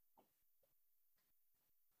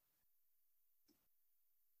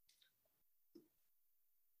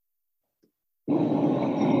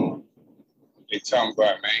They talking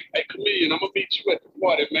about, man. Hey, Chameleon, I'm gonna meet you at the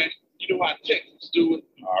party, man. You know how Texans do it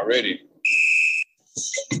already.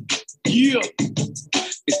 Yeah.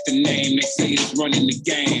 It's the name they say is running the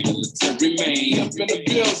game. To remain up in the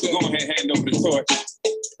building. So go ahead, hand over the torch.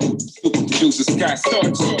 Super producer Scott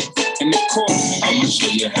Storch. And of course, I'ma show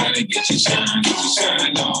you how to get your shine on.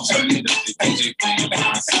 Turn it up, the DJ playing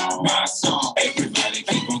my song. Everybody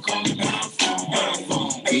keep on calling my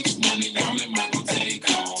phone. Each money now let me go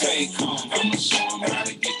take home. I'ma show them how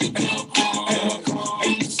to get the club on.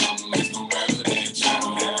 Give me something that's gonna rattle that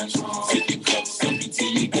drum. Take your cups up until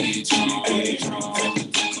you get drunk. Tell the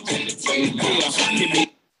DJ to play now.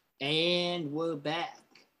 And we're back.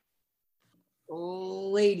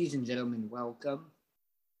 Ladies and gentlemen, welcome.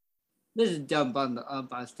 This is Dump on the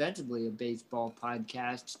Ump, ostensibly a baseball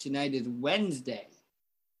podcast. Tonight is Wednesday,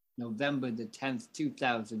 November the 10th,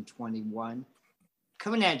 2021.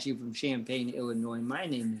 Coming at you from Champaign, Illinois. My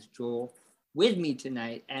name is Joel. With me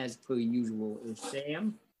tonight, as per usual, is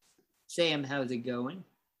Sam. Sam, how's it going?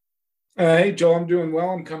 Hey, Joel, I'm doing well.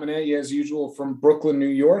 I'm coming at you as usual from Brooklyn, New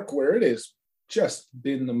York, where it has just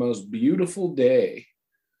been the most beautiful day.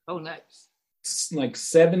 Oh, nice. It's like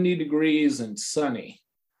 70 degrees and sunny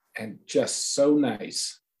and just so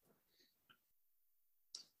nice.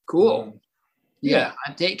 Cool. Yeah,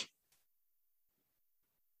 hot take?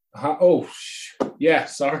 Yeah,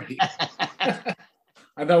 sorry. I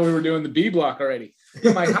thought we were doing the B block already.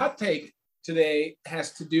 My hot take today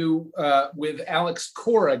has to do with Alex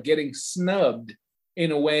Cora getting snubbed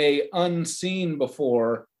in a way unseen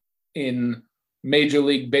before in Major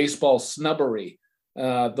League Baseball snubbery.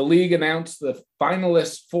 The league announced the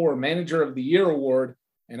finalists for Manager of the Year award,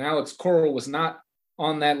 and Alex Cora was not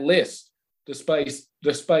on that list, despite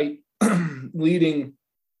leading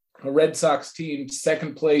a Red Sox team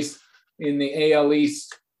second place in the AL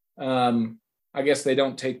East. I guess they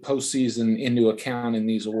don't take postseason into account in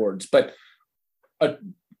these awards, but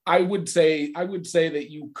I would say that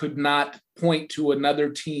you could not point to another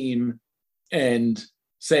team and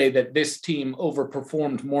say that this team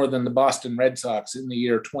overperformed more than the Boston Red Sox in the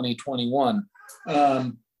year 2021.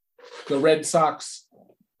 The Red Sox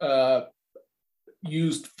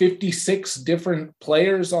used 56 different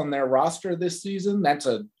players on their roster this season. That's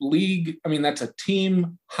a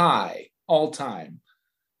team high all time.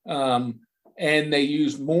 And they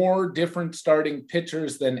used more different starting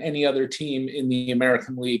pitchers than any other team in the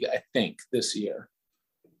American League, I think, this year.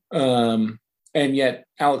 And yet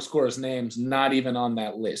Alex Cora's name's not even on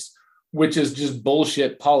that list, which is just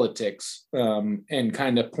bullshit politics, and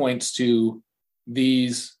kind of points to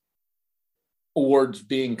these awards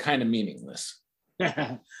being kind of meaningless.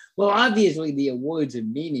 Well, obviously the awards are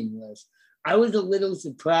meaningless. I was a little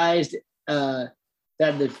surprised that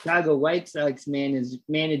the Chicago White Sox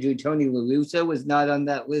manager Tony La Russa was not on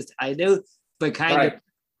that list either, but kind of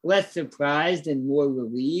less surprised and more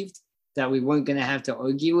relieved that we weren't going to have to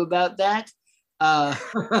argue about that. But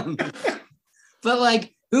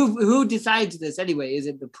like, who decides this anyway? Is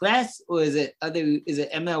it the press or is it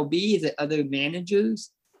MLB? Is it other managers?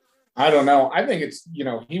 I don't know. I think it's,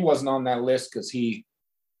 he wasn't on that list because he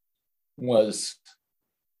was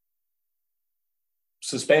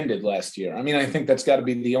suspended last year. I mean, I think that's got to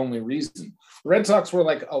be the only reason. The Red Sox were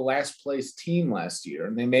like a last place team last year,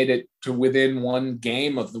 and they made it to within one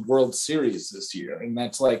game of the World Series this year. And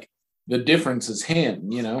that's like, the difference is him,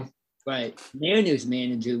 Right. Mariners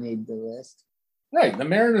manager made the list. Right. The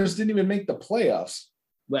Mariners didn't even make the playoffs.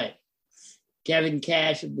 Right. Kevin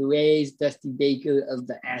Cash of the Rays, Dusty Baker of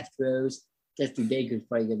the Astros. Dusty Baker's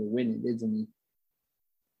probably going to win it, isn't he?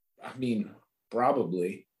 I mean,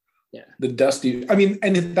 probably. Yeah.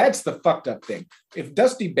 And that's the fucked up thing. If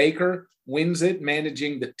Dusty Baker wins it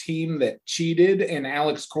managing the team that cheated and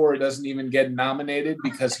Alex Cora doesn't even get nominated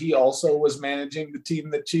because he also was managing the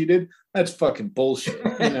team that cheated, that's fucking bullshit,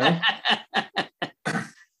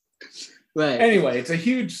 Right. Anyway, it's a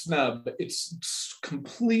huge snub. It's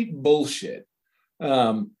complete bullshit.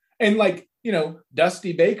 And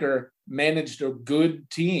Dusty Baker managed a good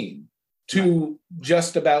team to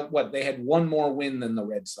just about they had one more win than the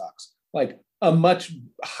Red Sox, like a much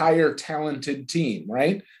higher talented team,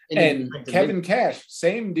 right? And Kevin Cash,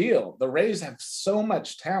 same deal. The Rays have so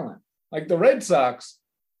much talent. Like the Red Sox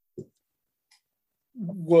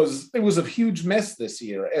was a huge mess this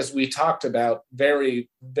year, as we talked about very,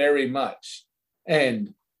 very much.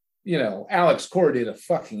 And, Alex Cora did a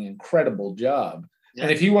fucking incredible job. Yeah.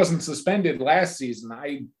 And if he wasn't suspended last season,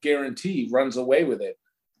 I guarantee he runs away with it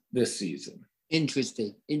this season.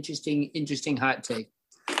 Interesting hot take.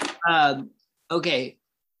 Okay.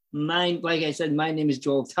 Like I said, my name is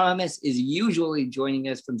Joel. Thomas is usually joining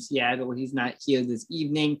us from Seattle. He's not here this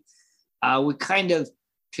evening. We're kind of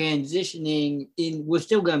transitioning in. We're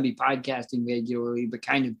still going to be podcasting regularly, but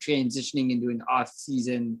kind of transitioning into an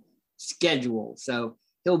off-season schedule. So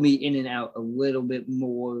he'll be in and out a little bit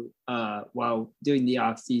more while during the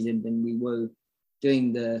off-season than we were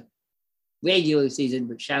during the regular season.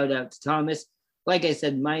 But shout out to Thomas. Like I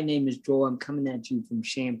said, my name is Joel. I'm coming at you from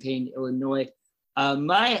Champaign, Illinois.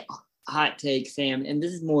 My hot take, Sam, and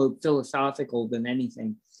this is more philosophical than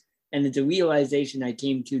anything, and it's a realization I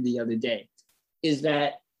came to the other day, is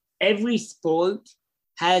that every sport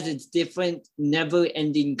has its different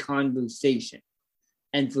never-ending conversation.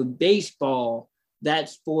 And for baseball, that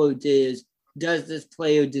sport is, does this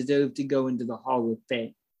player deserve to go into the Hall of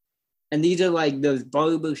Fame? And these are like those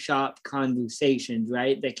barbershop conversations,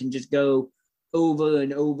 right? That can just go over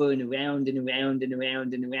and over and around and around and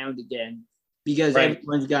around and around again, because Right.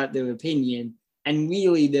 everyone's got their opinion. And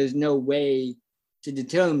really, there's no way to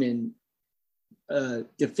determine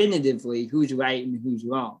definitively who's right and who's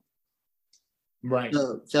wrong. Right.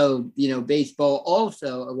 So, baseball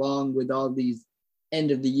also, along with all these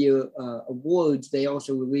end of the year awards, they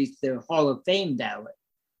also released their Hall of Fame ballot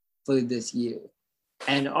for this year.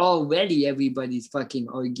 And already everybody's fucking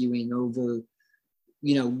arguing over,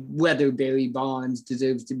 whether Barry Bonds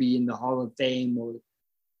deserves to be in the Hall of Fame or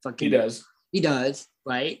fucking. He does,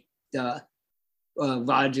 right?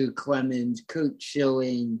 Roger Clemens, Curt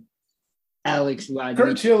Schilling, Alex Rodriguez.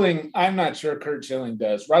 Curt Schilling, I'm not sure Curt Schilling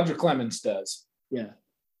does. Roger Clemens does. Yeah.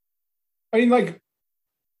 I mean, like,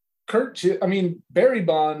 Barry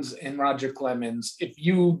Bonds and Roger Clemens, if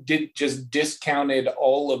you just discounted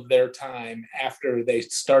all of their time after they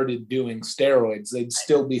started doing steroids, they'd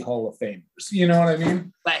still be Hall of Famers. You know what I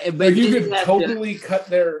mean? But if you could totally cut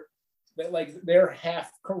their half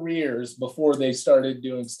careers before they started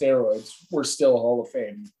doing steroids, were still Hall of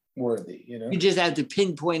Fame worthy, You just have to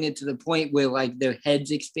pinpoint it to the point where like their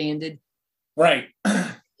heads expanded. Right.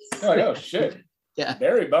 Oh shit. Yeah.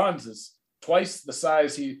 Barry Bonds is twice the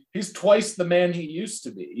size he's twice the man he used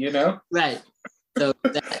to be, Right. So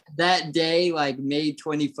that day, like May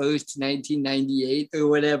 21st, 1998 or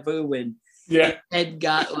whatever, when his head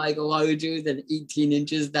got like larger than 18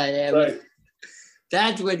 inches diameter. Right.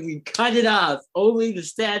 That's when we cut it off. Only the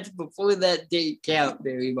stats before that date count,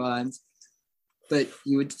 Barry Bonds. But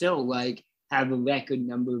you would still like have a record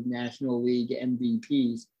number of National League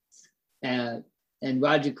MVPs. And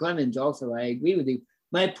Roger Clemens also, I agree with you.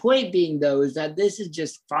 My point being, though, is that this is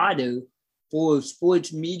just fodder for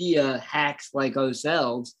sports media hacks like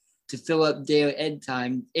ourselves to fill up their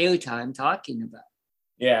airtime talking about.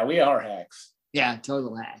 Yeah, we are hacks. Yeah,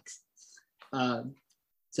 total hacks.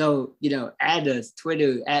 So, add us,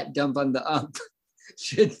 Twitter, @DumpOnTheUmp.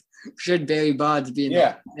 Should Barry Bonds be in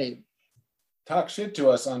the name? Talk shit to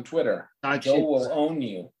us on Twitter. Joe will own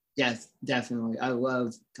you. Yes, definitely. I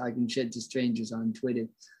love talking shit to strangers on Twitter.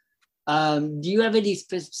 Do you have any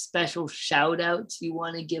special shout outs you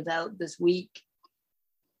want to give out this week?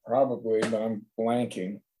 Probably, but I'm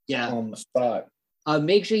blanking on the spot.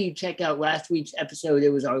 Make sure you check out last week's episode. It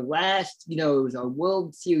was our last, it was our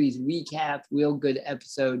World Series recap. Real good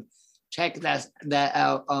episode. Check that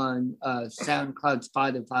out on SoundCloud,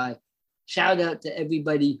 Spotify. Shout out to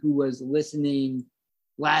everybody who was listening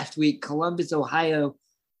last week. Columbus, Ohio.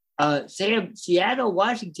 Seattle,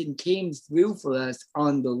 Washington came through for us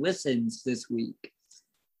on the listens this week.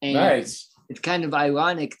 And nice. It's kind of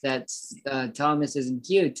ironic that Thomas isn't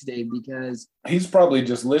here today because he's probably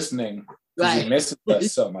just listening because right. He misses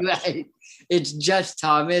us so much. Right. It's just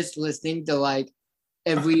Thomas listening to like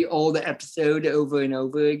every old episode over and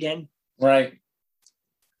over again. Right.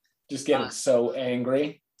 Just getting so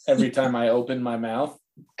angry every time I open my mouth.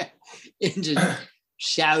 And just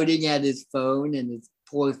shouting at his phone, and his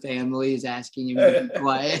poor family is asking him to be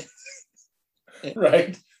quiet.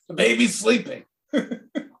 Right. The baby's sleeping.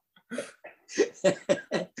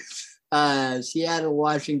 Seattle,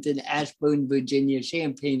 Washington, Ashburn, Virginia,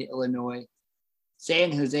 Champaign, Illinois,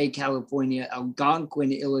 San Jose, California,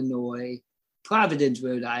 Algonquin, Illinois, Providence,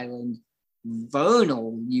 Rhode Island,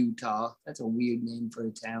 Vernal, Utah. That's a weird name for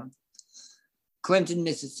a town. Clinton,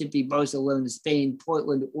 Mississippi, Barcelona, Spain,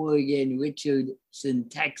 Portland, Oregon, Richardson,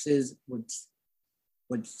 Texas. What's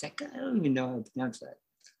I don't even know how to pronounce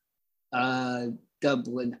that.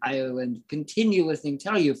 Dublin, Ireland. Continue listening.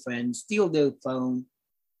 Tell your friends. Steal their phone.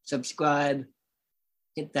 Subscribe.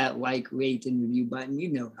 Hit that like, rate, and review button.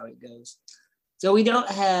 You know how it goes. So we don't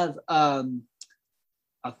have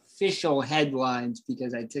official headlines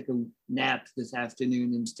because I took a nap this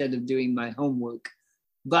afternoon instead of doing my homework.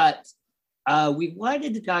 But We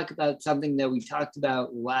wanted to talk about something that we talked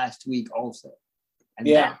about last week also. And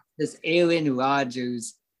Yeah. that's this Aaron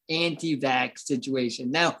Rodgers anti-vax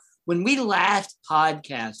situation. Now, when we last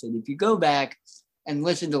podcasted, if you go back and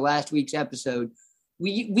listen to last week's episode,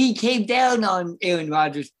 we came down on Aaron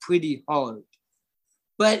Rodgers pretty hard.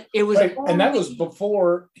 But it was right. And that was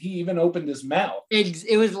before he even opened his mouth.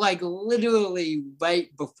 It was like literally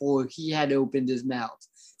right before he had opened his mouth.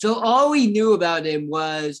 So all we knew about him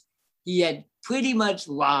was he had pretty much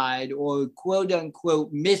lied or quote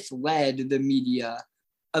unquote misled the media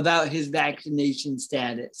about his vaccination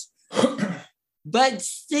status. But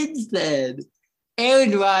since then,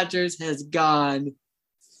 Aaron Rodgers has gone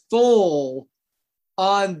full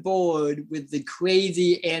on board with the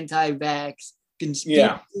crazy anti-vax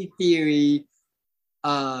conspiracy theory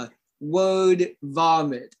word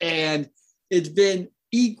vomit. And it's been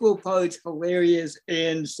equal parts hilarious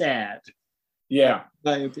and sad. Yeah.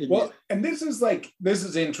 My opinion. Well, and this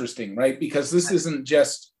is interesting, right? Because this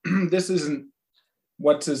isn't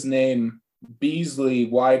what's his name, Beasley,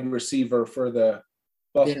 wide receiver for the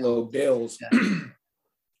Buffalo Bills,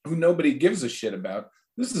 who nobody gives a shit about.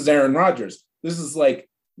 This is Aaron Rodgers. This is like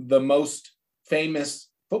the most famous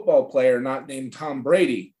football player not named Tom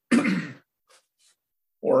Brady.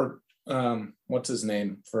 Or what's his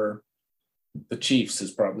name for the Chiefs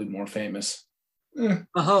is probably more famous.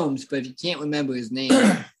 Mahomes, but if you can't remember his name,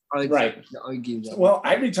 right. To argue that. Well,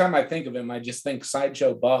 every time I think of him, I just think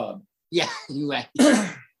Sideshow Bob. Yeah, you're right.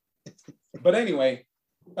 But anyway,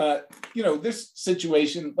 this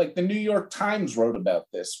situation, like the New York Times wrote about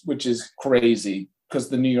this, which is crazy because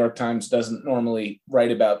the New York Times doesn't normally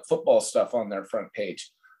write about football stuff on their front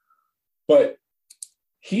page. But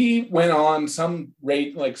he went on some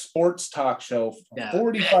sports talk show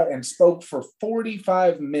 45 and spoke for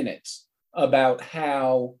 45 minutes about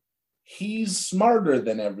how he's smarter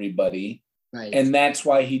than everybody. Right. And that's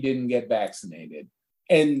why he didn't get vaccinated.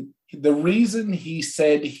 And the reason he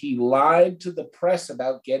said he lied to the press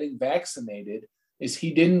about getting vaccinated is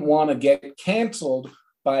he didn't want to get canceled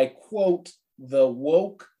by, quote, the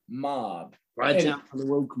woke mob. Right down for the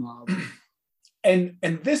woke mob. And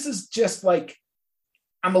this is just like,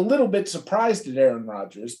 I'm a little bit surprised at Aaron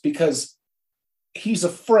Rodgers because he's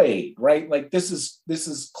afraid, right? Like this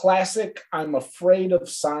is classic I'm afraid of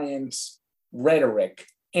science rhetoric,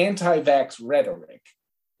 anti-vax rhetoric,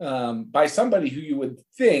 by somebody who you would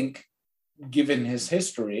think, given his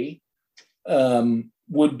history,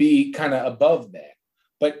 would be kind of above that.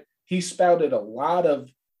 But he spouted a lot of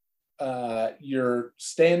your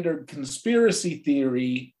standard conspiracy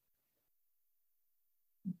theory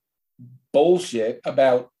bullshit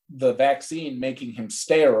about the vaccine making him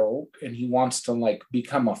sterile and he wants to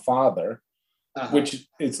become a father, which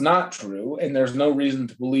it's not true. And there's no reason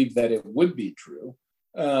to believe that it would be true.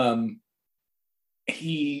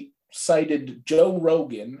 He cited Joe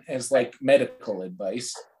Rogan as medical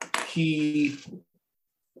advice. He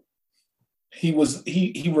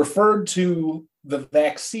referred to the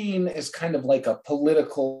vaccine as kind of like a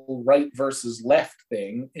political right versus left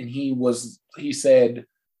thing. And he said,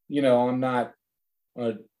 I'm not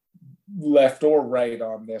left or right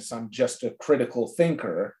on this. I'm just a critical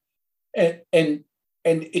thinker. And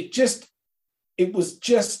it was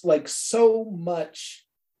just so much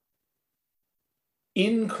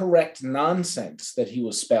incorrect nonsense that he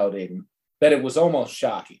was spouting that it was almost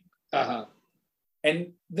shocking.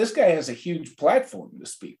 And this guy has a huge platform to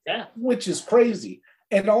speak, which is crazy.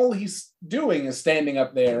 And all he's doing is standing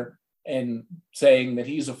up there and saying that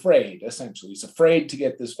he's afraid, essentially. He's afraid to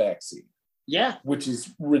get this vaccine. Yeah. Which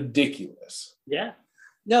is ridiculous. Yeah.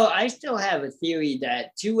 No, I still have a theory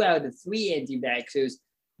that 2 out of 3 anti-vaxxers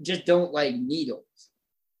just don't like needles.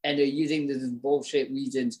 And they're using this as bullshit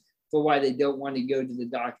reasons for why they don't want to go to the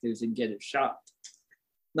doctors and get a shot.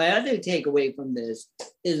 My other takeaway from this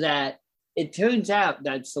is that it turns out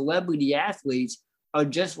that celebrity athletes are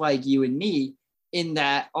just like you and me in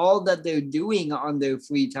that all that they're doing on their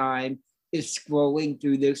free time is scrolling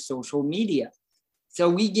through their social media. So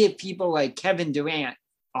we give people like Kevin Durant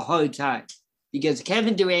a hard time because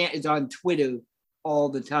Kevin Durant is on Twitter all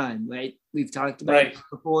the time, right? We've talked about it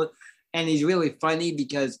before. And he's really funny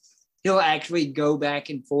because he'll actually go back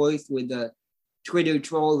and forth with a Twitter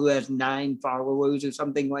troll who has 9 followers or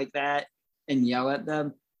something like that and yell at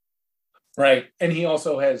them. Right. And he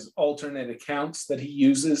also has alternate accounts that he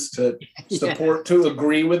uses to support, to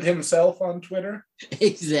agree with himself on Twitter.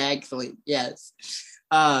 Exactly. Yes.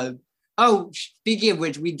 Speaking of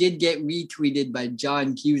which, we did get retweeted by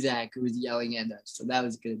John Cusack, who was yelling at us. So that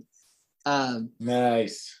was good.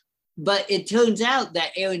 Nice. But it turns out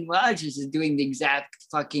that Aaron Rodgers is doing the exact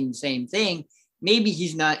fucking same thing. maybe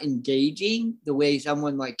he's not engaging the way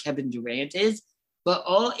someone like Kevin Durant is, but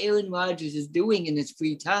all Aaron Rodgers is doing in his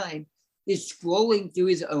free time is scrolling through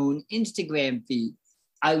his own Instagram feed.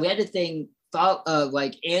 I read a thing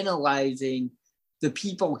like analyzing the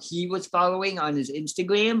people he was following on his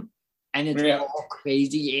Instagram, and it's all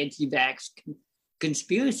crazy anti-vax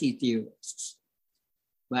conspiracy theorists,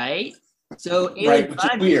 right? So Aaron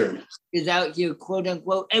Rodgers is out here, quote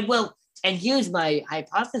unquote, and here's my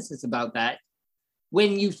hypothesis about that.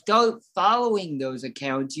 When you start following those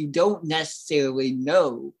accounts, you don't necessarily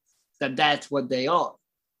know that that's what they are.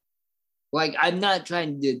 Like, I'm not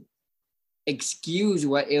trying to excuse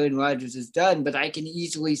what Aaron Rodgers has done, but I can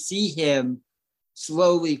easily see him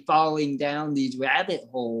slowly falling down these rabbit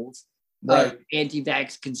holes of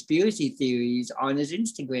anti-vax conspiracy theories on his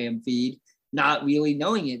Instagram feed, not really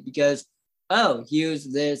knowing it because, here's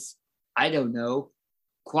this, I don't know,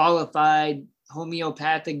 qualified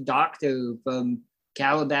homeopathic doctor from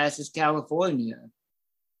Calabasas, California,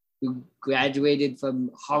 who graduated from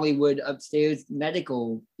Hollywood Upstairs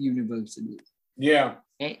Medical University. Yeah.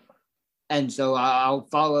 And so I'll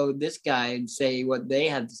follow this guy and say what they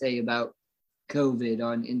have to say about COVID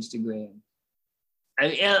on Instagram. I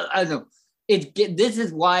don't know. This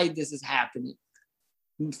is why this is happening.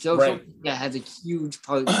 Social media has a huge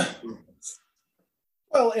part of this.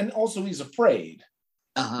 Well, and also he's afraid.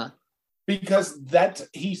 Because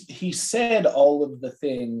he said all of the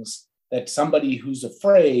things that somebody who's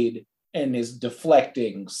afraid and is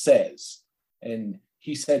deflecting says. And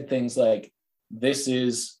he said things like, this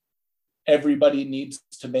is, everybody needs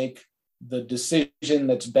to make the decision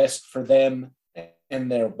that's best for them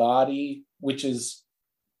and their body, which is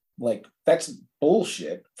like, that's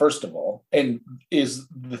bullshit, first of all, and is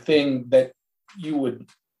the thing that you would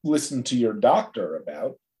listen to your doctor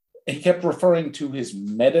about. He kept referring to his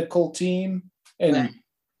medical team, and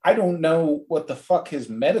I don't know what the fuck his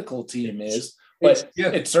medical team is, but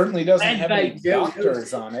it certainly doesn't have any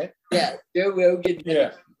doctors on it. Yeah, Joe Rogan.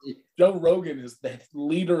 Yeah, Joe Rogan is the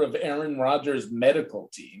leader of Aaron Rodgers' medical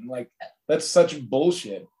team. Like, that's such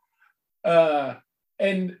bullshit.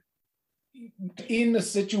 And in a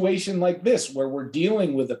situation like this, where we're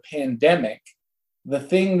dealing with a pandemic, the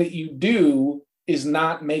thing that you do is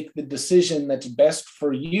not make the decision that's best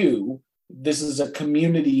for you. This is a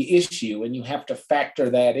community issue, and you have to factor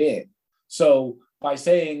that in. So by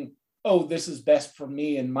saying, this is best for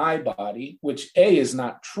me and my body, which A, is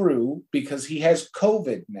not true because he has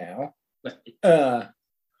COVID now,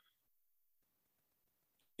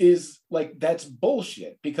 is like, that's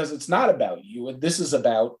bullshit because it's not about you. This is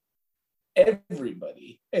about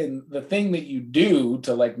everybody. And the thing that you do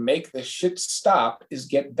to like make this shit stop is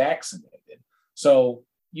get vaccinated. So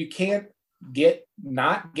you can't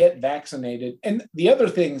not get vaccinated. And the other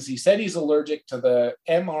things, he said he's allergic to the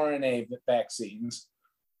mRNA vaccines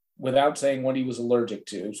without saying what he was allergic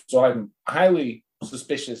to. So I'm highly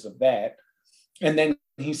suspicious of that. And then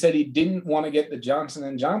he said he didn't want to get the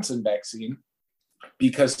Johnson & Johnson vaccine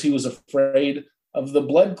because he was afraid of the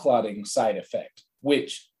blood clotting side effect,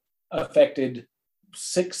 which affected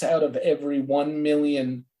 6 out of every 1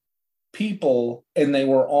 million people, and they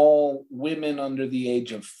were all women under the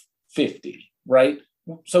age of 50, right?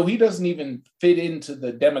 So he doesn't even fit into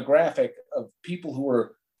the demographic of people who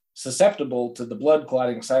are susceptible to the blood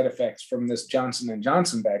clotting side effects from this Johnson &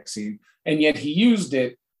 Johnson vaccine, and yet he used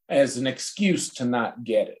it as an excuse to not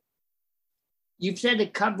get it. You've said a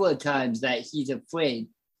couple of times that he's afraid.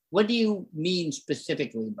 What do you mean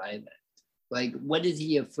specifically by that? Like, what is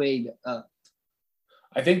he afraid of?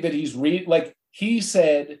 I think that he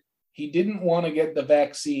said he didn't want to get the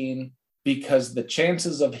vaccine because the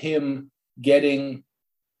chances of him getting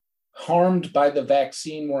harmed by the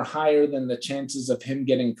vaccine were higher than the chances of him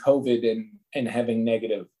getting COVID and having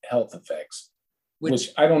negative health effects, which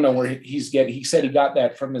I don't know where he said he got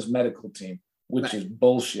that from his medical team, which is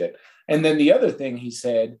bullshit. And then the other thing he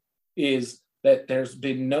said is that there's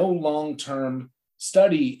been no long-term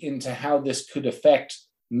study into how this could affect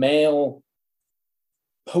male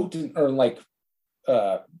potent or like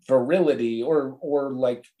virility or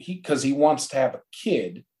like because he wants to have a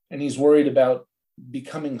kid and he's worried about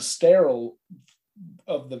becoming sterile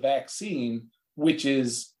of the vaccine, which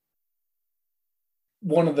is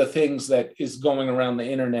one of the things that is going around the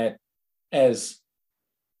internet as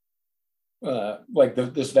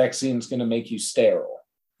this vaccine is going to make you sterile,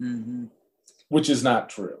 which is not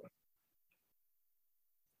true.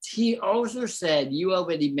 He also said, you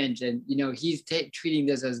already mentioned, he's treating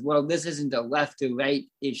this as, well, this isn't a left or right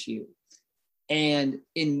issue. And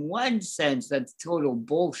in one sense, that's total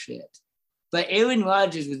bullshit. But Aaron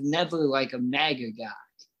Rodgers was never like a MAGA guy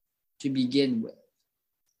to begin with.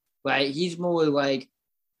 right? He's more like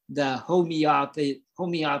the homeopathy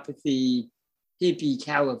hippie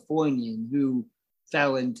Californian who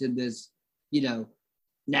fell into this,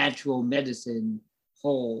 natural medicine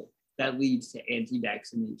hole that leads to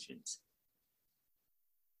anti-vaccinations.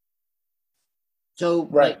 So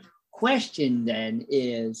Right. my question then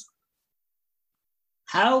is,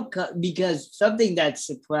 because something that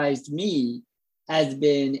surprised me has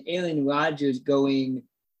been Aaron Rodgers going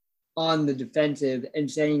on the defensive and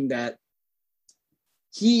saying that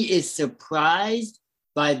he is surprised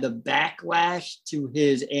by the backlash to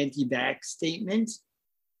his anti-vax statements.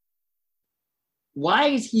 Why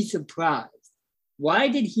is he surprised? Why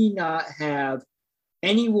did he not have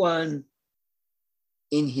anyone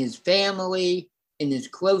in his family, in his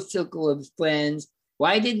close circle of friends?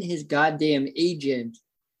 Why didn't his goddamn agent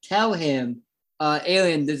tell him,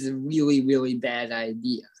 Aaron, this is a really, really bad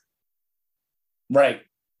idea? Right.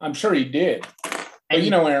 I'm sure he did. But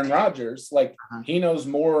Aaron Rodgers, he knows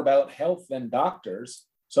more about health than doctors.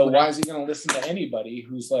 So why is he going to listen to anybody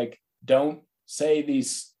who's like, don't say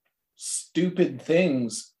these stupid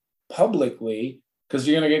things publicly because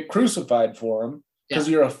you're going to get crucified for them because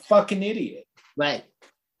you're a fucking idiot. Right.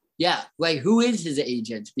 Yeah. Like, who is his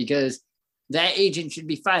agent? Because that agent should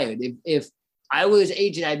be fired. If I was his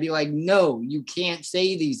agent, I'd be like, no, you can't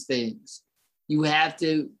say these things. You have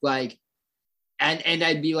to and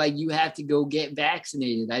I'd be like, you have to go get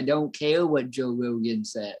vaccinated. I don't care what Joe Rogan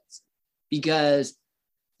says. Because,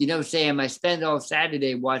 Sam, I spent all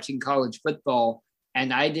Saturday watching college football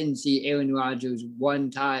and I didn't see Aaron Rodgers one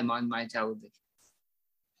time on my television.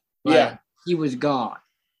 Yeah. He was gone.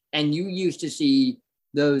 And you used to see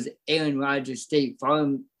those Aaron Rodgers State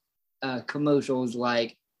Farm commercials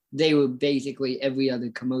like they were basically every other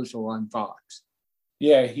commercial on Fox.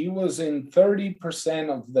 Yeah, he was in 30%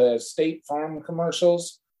 of the State Farm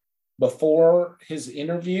commercials before his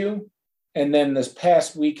interview. And then this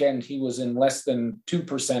past weekend, he was in less than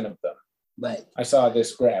 2% of them. Right. I saw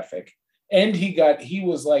this graphic. And he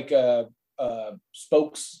was like a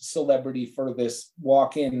spokes celebrity for this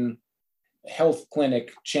walk-in health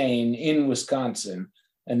clinic chain in Wisconsin.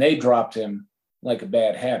 And they dropped him like a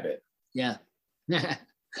bad habit. Yeah.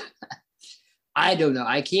 I don't know.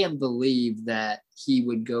 I can't believe that he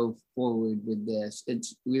would go forward with this.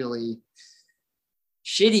 It's really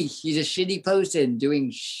shitty. He's a shitty person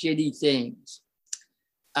doing shitty things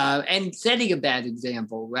and setting a bad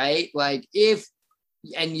example, right? Like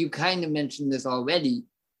and you kind of mentioned this already,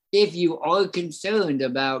 if you are concerned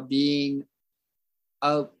about being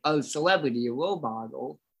a celebrity, a role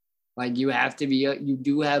model, like you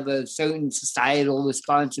do have a certain societal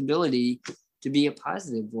responsibility to be a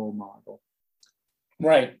positive role model.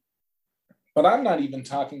 Right. But I'm not even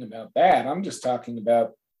talking about that. I'm just talking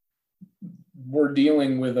about we're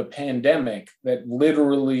dealing with a pandemic that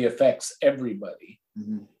literally affects everybody.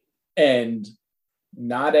 Mm-hmm. And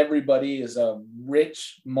not everybody is a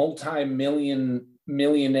rich, millionaire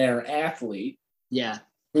athlete. Yeah.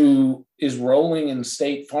 Who is rolling in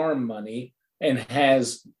State Farm money and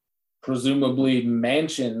has presumably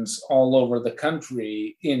mansions all over the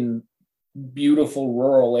country in beautiful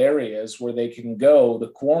rural areas where they can go to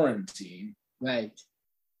quarantine. Right.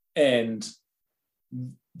 And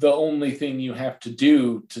the only thing you have to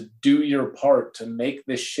do your part to make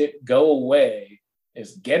this shit go away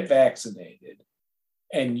is get vaccinated.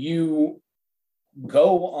 And you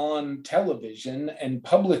go on television and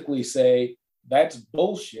publicly say, that's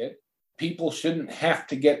bullshit. People shouldn't have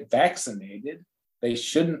to get vaccinated. They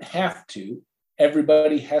shouldn't have to.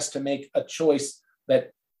 Everybody has to make a choice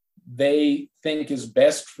that they think is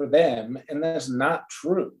best for them, and that's not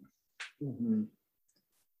true. Mm-hmm.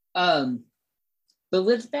 But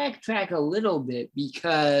let's backtrack a little bit,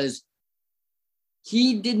 because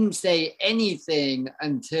he didn't say anything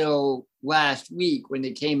until last week when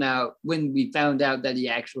it came out, when we found out that he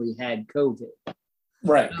actually had COVID.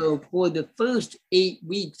 Right. So for the first 8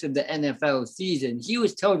 weeks of the NFL season, he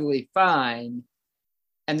was totally fine.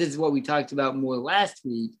 And this is what we talked about more last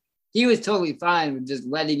week. He was totally fine with just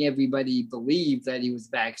letting everybody believe that he was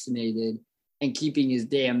vaccinated and keeping his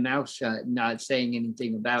damn mouth shut and not saying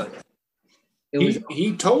anything about it.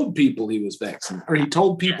 He told people he was vaccinated, or he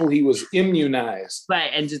told people he was immunized. Right,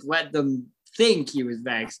 and just let them think he was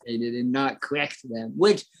vaccinated and not correct them,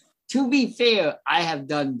 which, to be fair, I have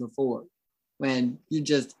done before. When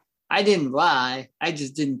I didn't lie, I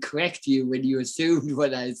just didn't correct you when you assumed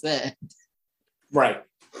what I said. Right.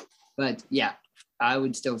 But yeah, I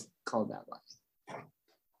would still call that lie.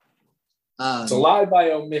 It's a lie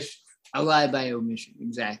by omission. A lie by omission,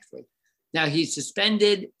 exactly. Now he was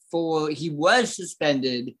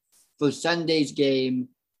suspended for Sunday's game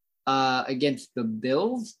against the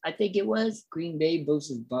Bills, I think it was. Green Bay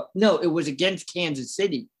versus no, it was against Kansas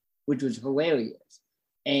City, which was hilarious.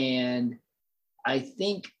 And I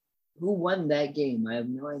think who won that game? I have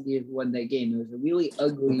no idea who won that game. It was a really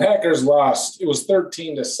ugly. The Packers lost. It was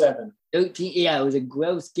 13-7. 13, yeah, it was a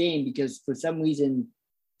gross game because for some reason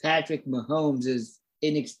Patrick Mahomes is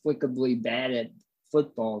inexplicably bad at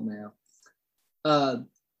football now.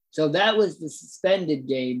 So that was the suspended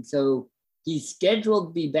game. So he's scheduled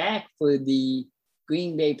to be back for the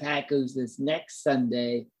Green Bay Packers this next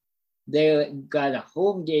Sunday. They got a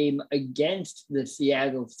home game against the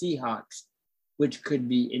Seattle Seahawks, which could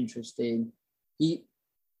be interesting.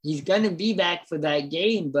 He's going to be back for that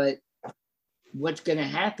game, but what's going to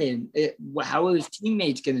happen? How are his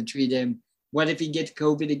teammates going to treat him? What if he gets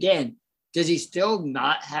COVID again? Does he still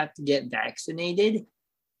not have to get vaccinated?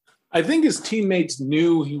 I think his teammates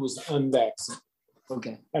knew he was unvaccinated.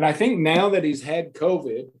 Okay. And I think now that he's had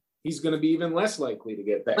COVID, he's going to be even less likely to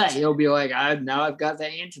get vaccinated. Right. He'll be like, now I've got the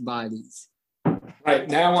antibodies. Right.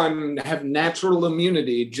 Now I have natural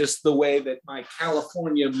immunity, just the way that my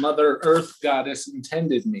California Mother Earth goddess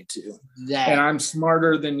intended me to. And I'm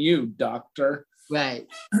smarter than you, doctor. Right.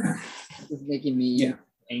 It's making me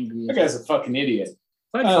angry. That guy's a fucking idiot.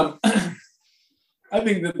 I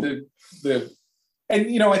think that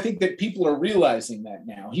I think that people are realizing that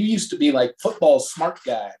now. He used to be like football smart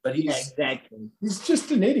guy, but he's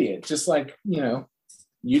just an idiot, just like,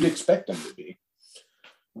 you'd expect him to be.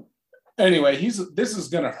 Anyway, this is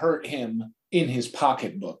going to hurt him in his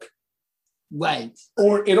pocketbook. Right.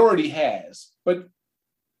 Or it already has, but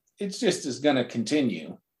it's just is going to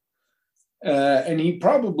continue. And he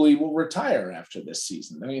probably will retire after this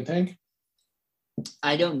season, don't you think?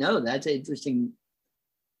 I don't know. That's an interesting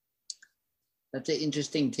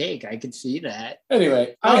take. I could see that.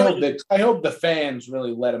 Anyway, I hope the fans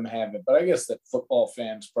really let him have it, but I guess that football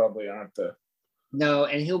fans probably aren't the. No,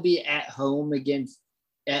 and he'll be at home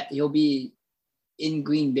he'll be in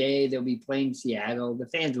Green Bay. They'll be playing Seattle. The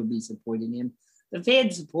fans will be supporting him. The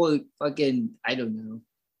fans support fucking, I don't know,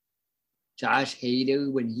 Josh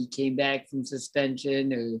Hader when he came back from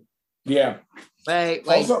suspension or. Yeah. Right.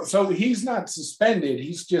 Also, so he's not suspended.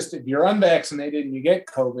 He's just, if you're unvaccinated and you get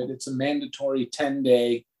COVID, it's a mandatory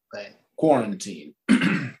 10-day quarantine.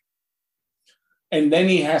 And then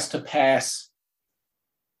he has to pass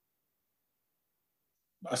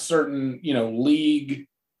a certain, league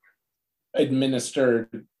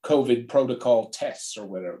administered COVID protocol tests or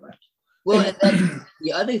whatever. Well, and then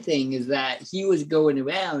the other thing is that he was going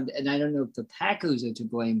around, and I don't know if the Packers are to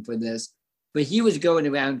blame for this, but he was going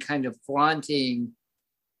around kind of flaunting,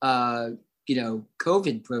 COVID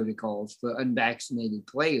protocols for unvaccinated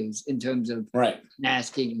players in terms of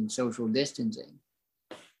masking and social distancing.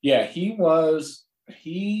 Yeah, he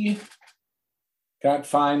got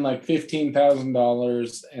fined like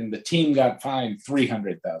 $15,000 and the team got fined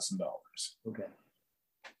 $300,000. Okay.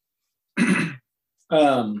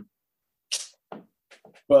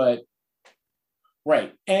 But,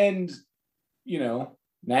 right. And,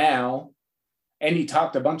 now, and he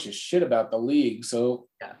talked a bunch of shit about the league. So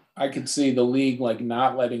I could see the league like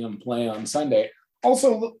not letting him play on Sunday.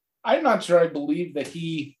 Also, I'm not sure I believe that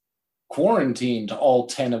he quarantined all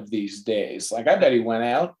 10 of these days. Like I bet he went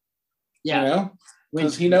out. Yeah.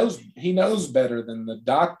 Because he knows better than the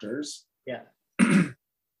doctors. Yeah.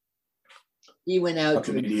 He went out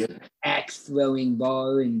to an axe throwing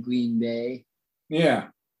bar in Green Bay. Yeah.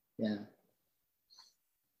 Yeah.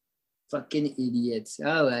 Fucking idiots.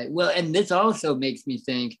 All right. Well, and this also makes me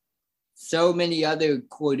think so many other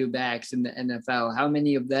quarterbacks in the NFL, how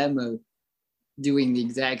many of them are doing the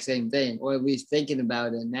exact same thing, or at least thinking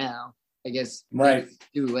about it now? I guess it's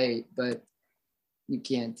too late, but you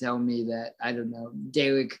can't tell me that, I don't know,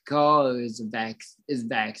 Derek Carr is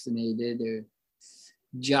vaccinated, or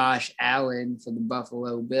Josh Allen for the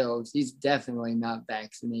Buffalo Bills. He's definitely not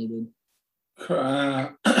vaccinated.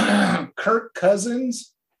 Kirk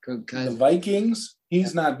Cousins. The Vikings,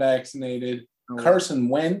 he's not vaccinated. Oh. Carson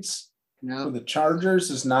Wentz for the Chargers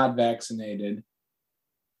is not vaccinated.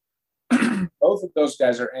 Both of those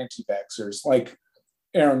guys are anti-vaxxers, like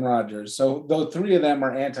Aaron Rodgers. So those three of them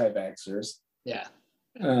are anti-vaxxers. Yeah.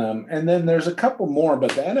 And then there's a couple more, but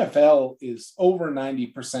the NFL is over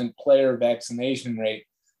 90% player vaccination rate.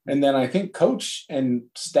 And then I think coach and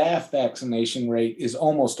staff vaccination rate is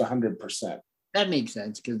almost 100%. That makes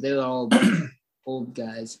sense because they're all old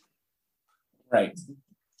guys. Right.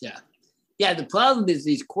 Yeah. Yeah, the problem is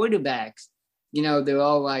these quarterbacks, they're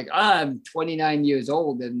all like, I'm 29 years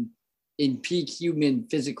old and in peak human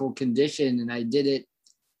physical condition, and I did it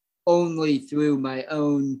only through my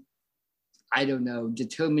own, I don't know,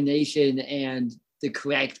 determination and the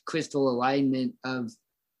correct crystal alignment of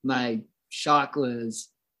my chakras.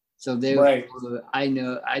 So therefore, Right. I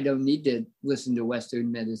know I don't need to listen to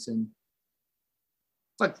Western medicine.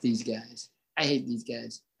 Fuck these guys. I hate these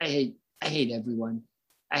guys. I hate everyone.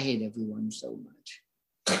 I hate everyone so much.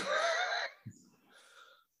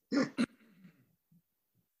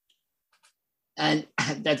 And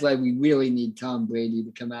that's why we really need Tom Brady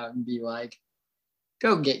to come out and be like,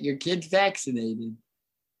 go get your kids vaccinated.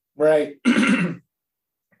 Right.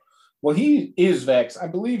 Well, he is vaccinated.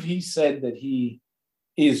 I believe he said that he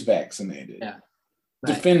is vaccinated. Yeah.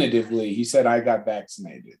 Right. Definitively, he said, I got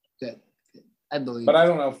vaccinated. Good. I believe. But I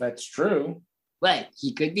don't know if that's true. Right.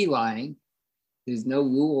 He could be lying. There's no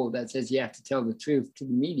rule that says you have to tell the truth to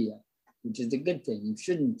the media, which is a good thing. You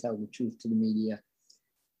shouldn't tell the truth to the media.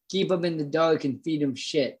 Keep them in the dark and feed them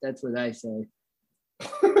shit. That's what I say.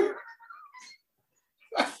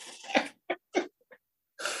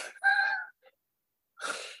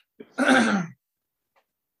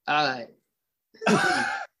 All right.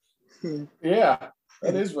 Yeah,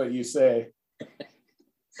 that is what you say.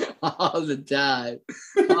 All the time.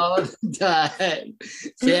 All the time.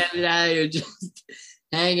 Sam and I are just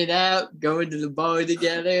hanging out, going to the bar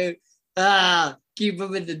together. Keep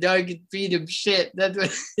them in the dark and feed them shit. That's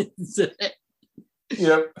what it said.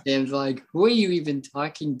 Yep. Sam's like, who are you even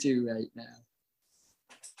talking to right now?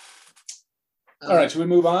 All right, should we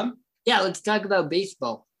move on? Yeah, let's talk about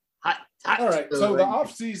baseball. All right, so the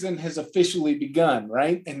off season has officially begun,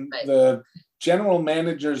 right? And Right. the general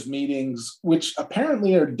managers meetings, which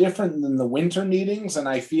apparently are different than the winter meetings, and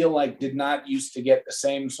I feel like did not used to get the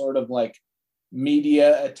same sort of like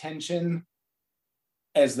media attention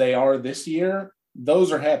as they are this year.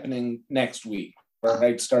 Those are happening next week,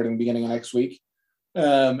 right? Starting beginning of next week.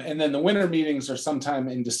 And then the winter meetings are sometime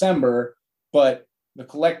in December, but the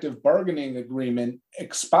collective bargaining agreement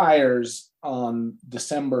expires on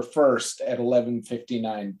December 1st at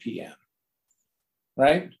 11:59 p.m.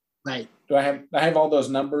 Right? Right. Do I have all those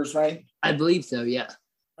numbers right? I believe so, yeah.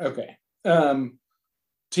 Okay.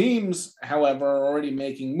 Teams, however, are already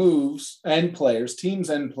making moves, and teams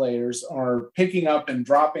and players are picking up and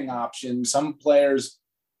dropping options. Some players,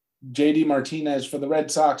 JD Martinez for the Red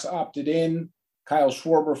Sox opted in, Kyle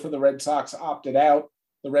Schwarber for the Red Sox opted out.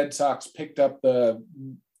 The Red Sox picked up the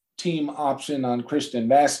team option on Christian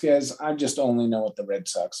Vasquez. I just only know what the Red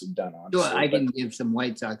Sox have done on. Sure, I can give some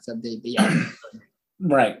White Sox update, but yeah.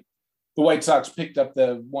 Right. The White Sox picked up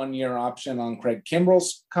the 1-year option on Craig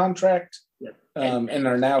Kimbrell's contract. Yep. And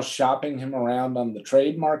are now shopping him around on the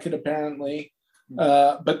trade market, apparently.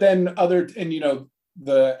 But then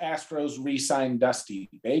the Astros re-signed Dusty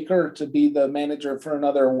Baker to be the manager for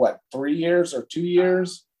another, 3 years or 2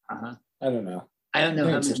 years? Uh-huh. I don't know. I don't know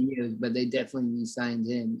how many years, but they definitely re-signed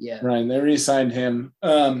him. Yeah. Right. They re-signed him.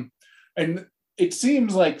 And it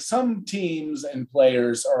seems like some teams and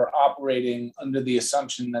players are operating under the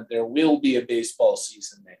assumption that there will be a baseball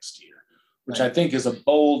season next year, which Right. I think is a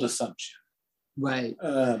bold assumption. Right.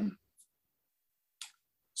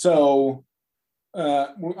 So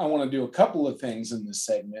I want to do a couple of things in this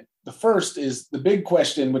segment. The first is the big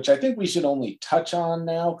question, which I think we should only touch on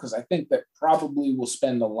now, because I think that probably we'll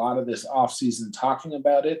spend a lot of this offseason talking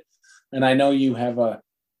about it. And I know you have a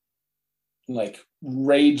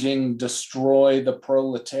raging, destroy the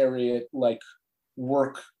proletariat,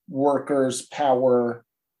 workers' power,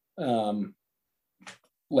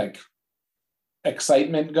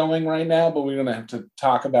 excitement going right now, but we're going to have to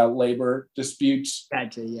talk about labor disputes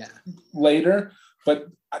Gotcha, yeah. later. But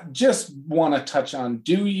I just want to touch on,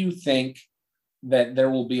 do you think that there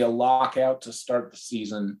will be a lockout to start the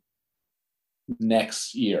season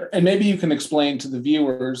next year? And maybe you can explain to the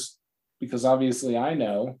viewers, because obviously I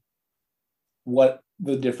know what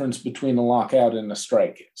the difference between a lockout and a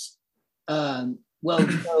strike is.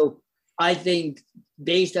 So I think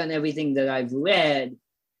based on everything that I've read,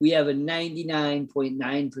 we have a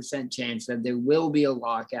 99.9% chance that there will be a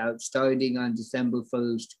lockout starting on December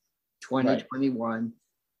 1st, 2021. Right.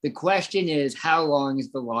 The question is, how long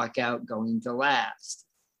is the lockout going to last?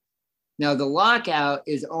 Now, the lockout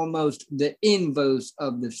is almost the inverse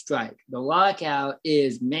of the strike. The lockout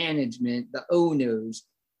is management, the owners,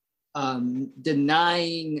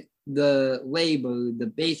 denying the labor, the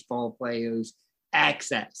baseball players,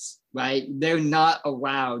 access, right? They're not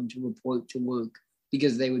allowed to report to work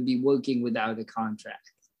because they would be working without a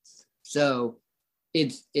contract. So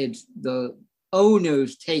it's the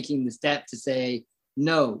owners taking the step to say,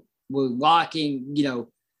 no, we're locking,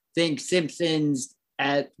 think Simpsons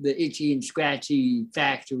at the Itchy and Scratchy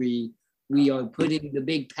factory. We are putting the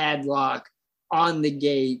big padlock on the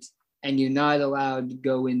gate, and you're not allowed to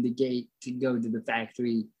go in the gate to go to the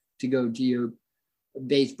factory, to go to your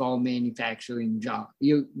baseball manufacturing job.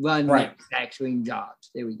 You run manufacturing jobs.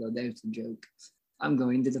 There we go. There's the joke. I'm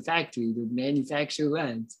going to the factory to manufacture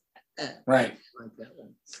runs. Right. I like that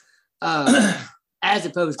one. As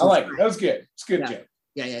opposed to I like it. That was good. It's good, Jay.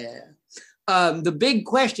 Yeah. The big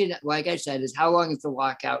question, like I said, is how long is the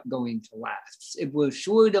lockout going to last? If we're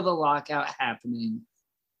short of a lockout happening,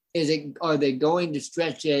 are they going to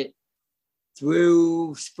stretch it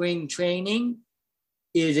through spring training?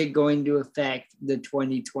 Is it going to affect the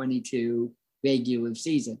 2022 regular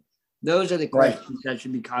season? Those are the questions that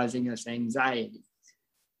should be causing us anxiety.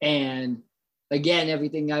 And again,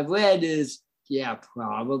 everything I've read is, yeah,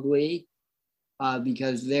 probably,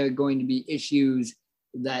 because there are going to be issues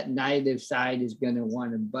that neither side is going to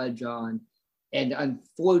want to budge on. And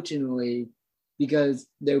unfortunately, because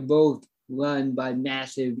they're both run by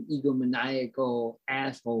massive egomaniacal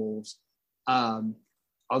assholes,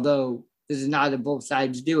 although this is not that both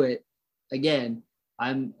sides do it. Again,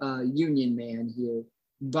 I'm a union man here,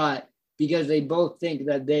 but because they both think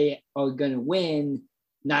that they are going to win,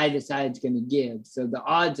 neither side's going to give. So the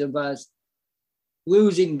odds of us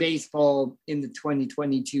losing baseball in the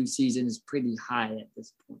 2022 season is pretty high at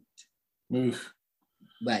this point. Oof.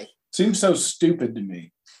 Right. Seems so stupid to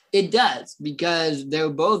me. It does, because they're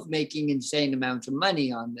both making insane amounts of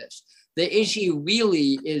money on this. The issue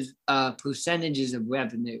really is percentages of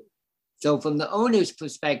revenue. So from the owner's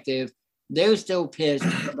perspective, they're still pissed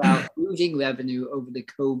about losing revenue over the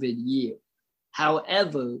COVID year.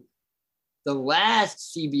 However, the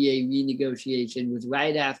last CBA renegotiation was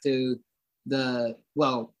right after let's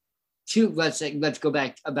go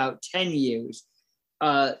back about 10 years.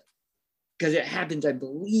 Because it happens, I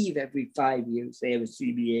believe, every 5 years they have a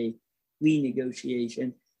CBA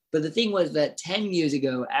renegotiation. But the thing was that 10 years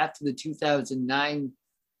ago, after the 2009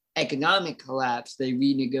 economic collapse, they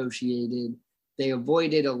renegotiated, they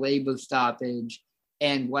avoided a labor stoppage.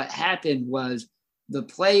 And what happened was the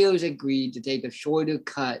players agreed to take a shorter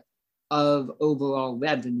cut of overall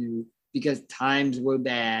revenue because times were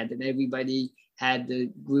bad and everybody had the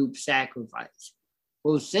group sacrifice.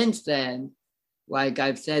 Well, since then, like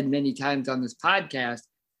I've said many times on this podcast,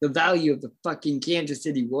 the value of the fucking Kansas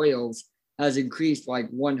City Royals has increased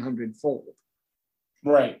like 100-fold.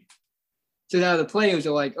 Right. So now the players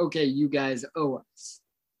are like, okay, you guys owe us.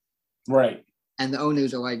 Right. And the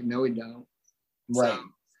owners are like, no, we don't. Right.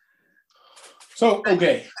 So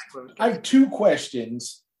okay. I have two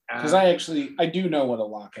questions because I do know what a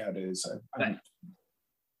lockout is.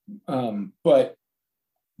 But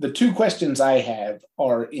the two questions I have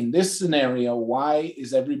are, in this scenario, why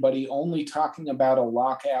is everybody only talking about a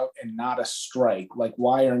lockout and not a strike? Like,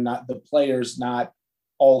 why are not the players not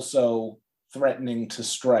also threatening to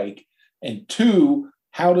strike? And two,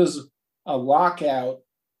 how does a lockout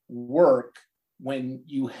work when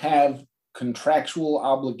you have contractual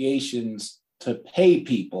obligations to pay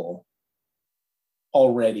people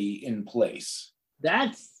already in place?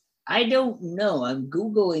 I don't know. I'm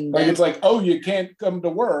Googling that. Like, it's like, oh, you can't come to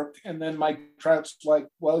work. And then Mike Trout's like,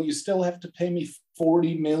 well, you still have to pay me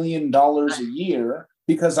 $40 million a year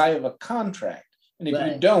because I have a contract. And if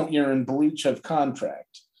you don't, you're in breach of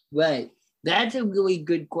contract. Right. That's a really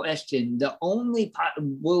good question. The only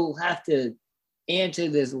we'll have to answer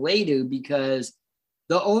this later, because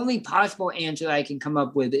the only possible answer I can come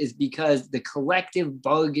up with is because the collective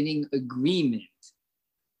bargaining agreement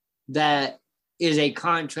that is a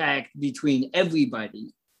contract between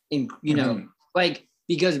everybody, like,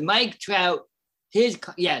 because Mike Trout, he's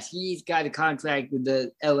got a contract with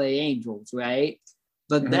the LA Angels, right?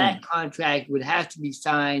 But that contract would have to be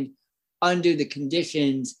signed under the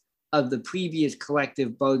conditions of the previous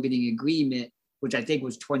collective bargaining agreement, which I think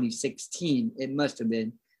was 2016. It must have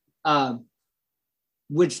been,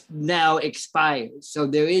 which now expires. So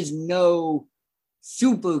there is no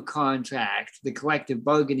super contract, the collective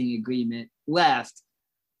bargaining agreement, left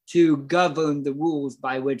to govern the rules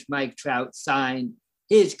by which Mike Trout signed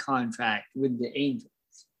his contract with the Angels.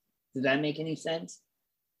 Does that make any sense?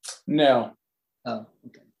 No. Oh,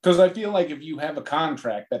 okay. Because I feel like if you have a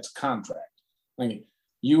contract, that's a contract. Like,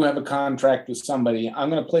 you have a contract with somebody,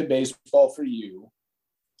 I'm going to play baseball for you.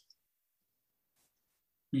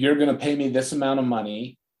 You're going to pay me this amount of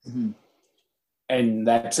money, and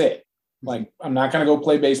that's it. Like, I'm not going to go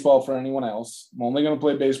play baseball for anyone else. I'm only going to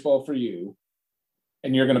play baseball for you,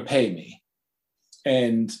 and you're going to pay me.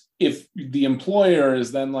 And if the employer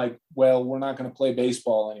is then like, well, we're not going to play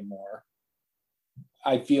baseball anymore,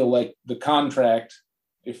 I feel like the contract,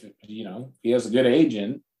 if he has a good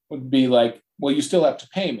agent, would be like, well, you still have to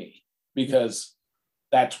pay me because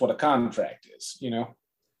that's what a contract is,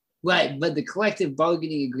 Right, but the collective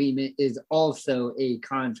bargaining agreement is also a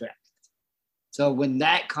contract. So when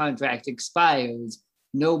that contract expires,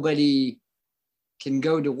 nobody can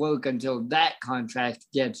go to work until that contract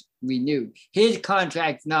gets renewed. His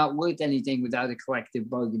contract's not worth anything without a collective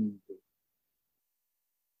bargaining agreement.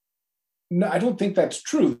 No, I don't think that's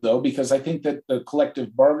true, though, because I think that the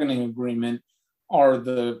collective bargaining agreement are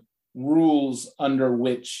the rules under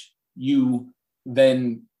which you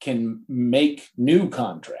then can make new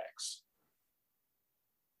contracts.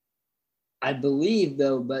 I believe,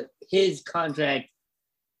 though, but his contract,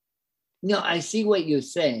 no, I see what you're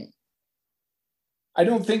saying. I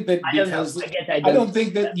don't think that because I don't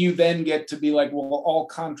think that you then get to be like, well, all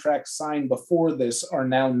contracts signed before this are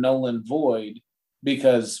now null and void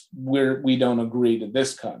because we don't agree to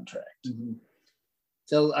this contract. Mm-hmm.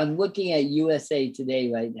 So I'm looking at USA Today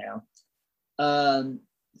right now.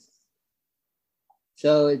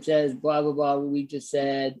 So it says blah blah blah. We just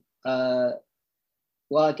said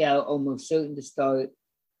lockout almost certain to start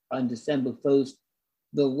on December 1st.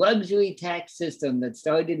 The luxury tax system that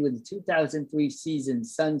started with the 2003 season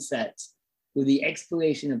sunsets with the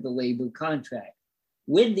expiration of the labor contract,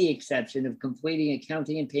 with the exception of completing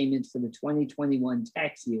accounting and payments for the 2021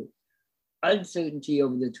 tax year. Uncertainty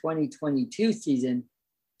over the 2022 season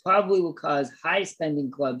probably will cause high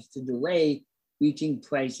spending clubs to delay reaching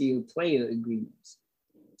pricier player agreements.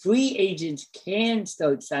 Free agents can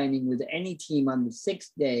start signing with any team on the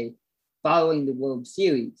sixth day following the World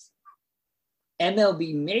Series.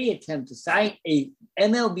 MLB may attempt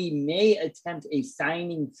a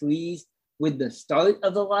signing freeze with the start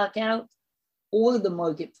of the lockout, or the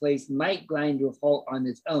marketplace might grind to a halt on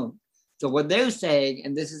its own. So what they're saying,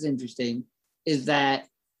 and this is interesting, is that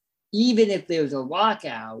even if there's a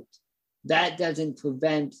lockout, that doesn't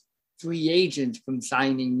prevent free agents from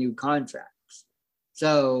signing new contracts.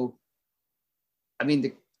 So, I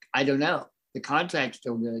mean, I don't know. The contract's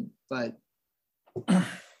still good, but...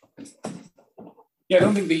 Yeah, I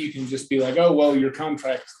don't think that you can just be like, oh, well, your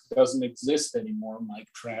contract doesn't exist anymore, Mike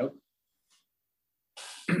Trout.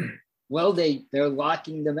 Well, they're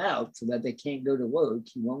locking them out so that they can't go to work.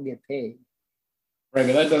 You won't get paid. Right,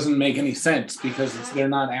 but that doesn't make any sense because they're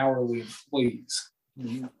not hourly employees.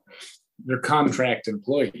 Mm-hmm. They're contract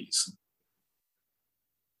employees.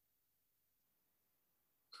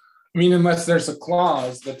 I mean, unless there's a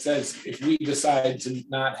clause that says if we decide to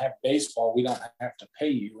not have baseball, we don't have to pay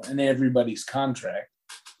you in everybody's contract.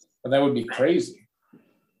 But that would be crazy.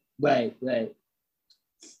 Right.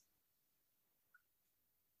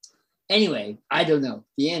 Anyway, I don't know.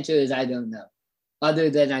 The answer is I don't know. Other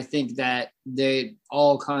than I think that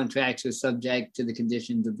all contracts are subject to the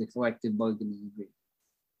conditions of the collective bargaining agreement.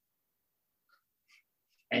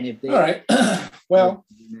 And if they... All right. Well...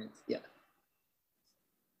 Yeah.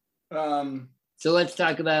 So let's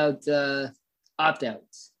talk about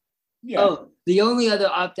opt-outs. Yeah. Oh, the only other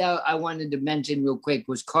opt-out I wanted to mention real quick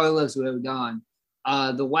was Carlos Rodon.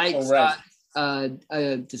 The White Sox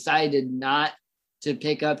decided not to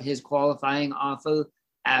pick up his qualifying offer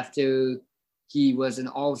after he was an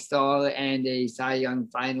All-Star and a Cy Young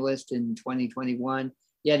finalist in 2021.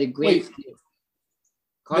 He had a great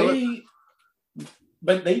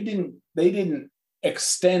but they didn't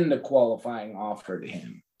extend a qualifying offer to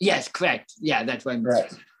him. Yes, correct. Yeah, that's what I'm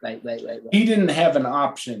saying. Right. He didn't have an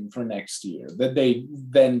option for next year that they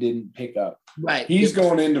then didn't pick up. Right. He's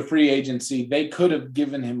going into free agency. They could have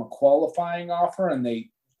given him a qualifying offer and they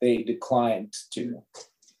declined to.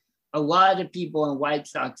 A lot of people on White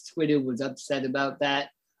Sox Twitter was upset about that.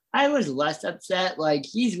 I was less upset. Like,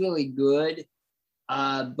 he's really good.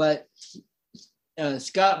 But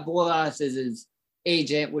Scott Boras is his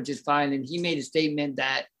agent, which is fine. And he made a statement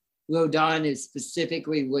that Rodon is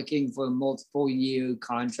specifically looking for a multiple-year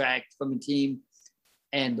contract from a team,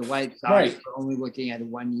 and the White Sox are only looking at a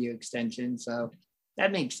one-year extension. So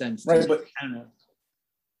that makes sense. Right, but I don't know.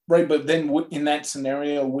 Right, but then in that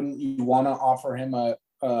scenario, wouldn't you want to offer him a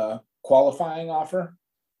qualifying offer,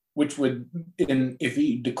 which would, if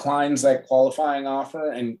he declines that qualifying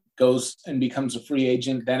offer and goes and becomes a free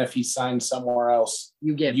agent, then if he signs somewhere else,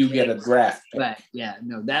 you get a draft pick. Right. Yeah.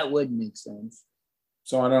 No, that would make sense.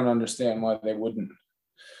 So I don't understand why they wouldn't.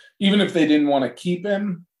 Even if they didn't want to keep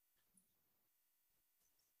him,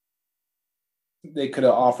 they could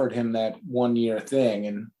have offered him that 1 year thing.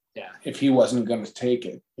 And if he wasn't going to take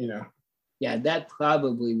it, Yeah, that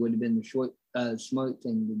probably would have been the smart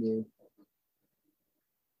thing to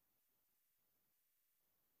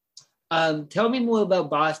do. Tell me more about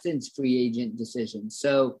Boston's free agent decision.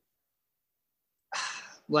 So,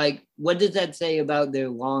 what does that say about their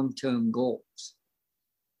long-term goals?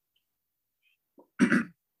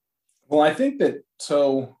 Well, I think that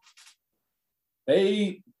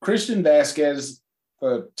Christian Vasquez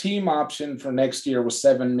the team option for next year was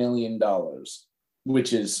 $7 million,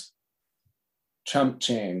 which is chump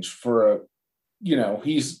change for a,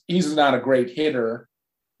 he's not a great hitter,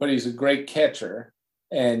 but he's a great catcher,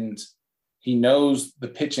 and he knows the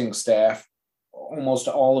pitching staff, almost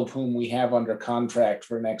all of whom we have under contract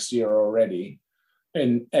for next year already.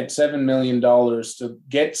 And at $7 million to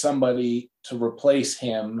get somebody to replace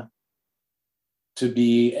him to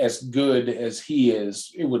be as good as he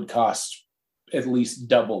is, it would cost at least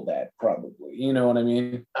double that, probably. You know what I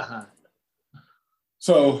mean? Uh-huh.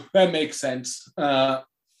 So that makes sense.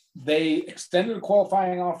 They extended a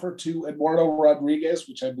qualifying offer to Eduardo Rodriguez,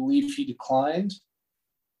 which I believe he declined.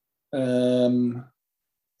 And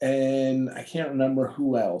I can't remember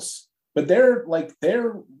who else, but their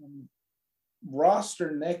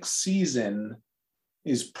roster next season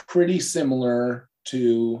is pretty similar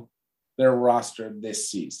to their roster this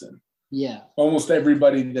season. Yeah. Almost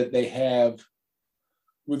everybody that they have,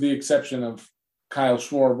 with the exception of Kyle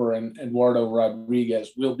Schwarber and Eduardo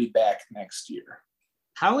Rodriguez, will be back next year.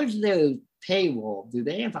 How is their payroll? Do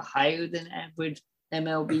they have a higher than average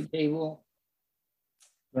MLB payroll?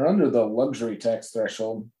 They're under the luxury tax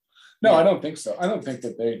threshold. No, I don't think so. I don't think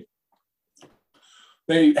that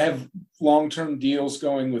they have long-term deals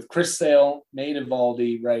going with Chris Sale, Nate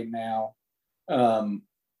Eovaldi right now, and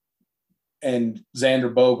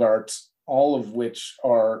Xander Bogaerts, all of which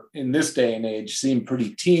are, in this day and age, seem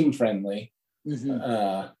pretty team-friendly.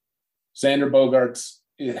 Mm-hmm. Xander Bogaerts,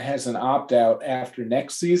 it has an opt-out after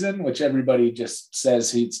next season, which everybody just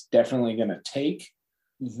says he's definitely going to take.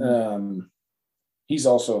 Mm-hmm. He's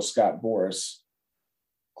also a Scott Boras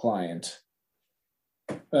client.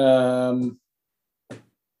 I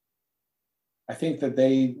think that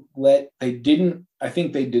they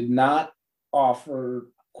did not offer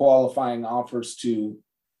qualifying offers to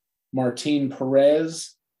Martin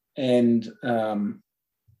Perez and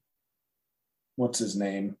what's his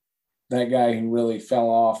name? That guy who really fell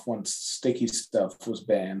off once Sticky Stuff was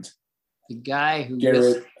banned. The guy who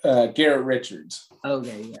Garrett Richards.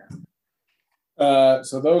 Okay, yeah.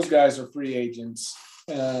 So those guys are free agents.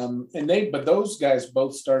 But those guys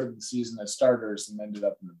both started the season as starters and ended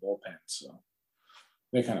up in the bullpen. So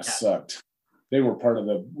they kind of sucked. They were part of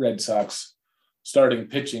the Red Sox starting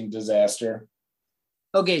pitching disaster.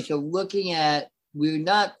 Okay, so we're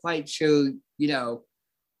not quite sure,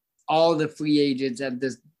 all the free agents at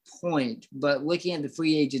this point, but looking at the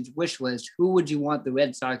free agents wish list, who would you want the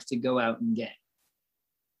Red Sox to go out and get?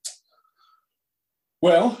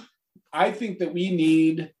 Well, I think that we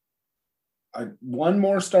need one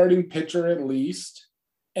more starting pitcher at least,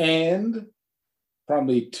 and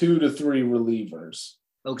probably 2 to 3 relievers.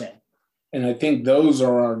 Okay. And I think those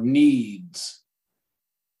are our needs.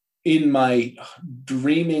 In my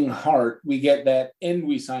dreaming heart, we get that, and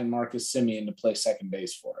we sign Marcus Semien to play second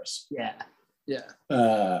base for us. Yeah.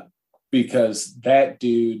 Because that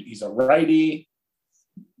dude, he's a righty,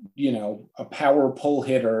 a power pull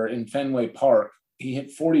hitter in Fenway Park. He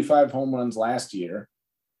hit 45 home runs last year.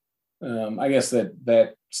 I guess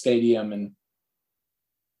that stadium in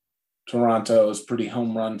Toronto is pretty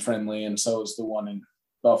home run friendly, and so is the one in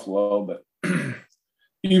Buffalo. But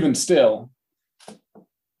even still,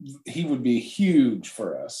 he would be huge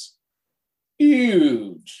for us.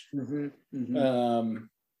 Huge. Mm-hmm. Mm-hmm.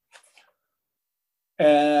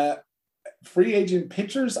 Free agent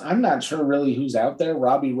pitchers, I'm not sure really who's out there.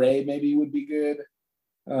 Robbie Ray maybe would be good,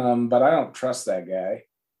 but I don't trust that guy.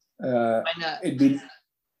 Why not?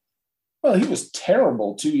 Well, he was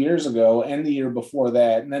terrible 2 years ago and the year before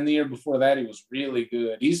that. And then the year before that, he was really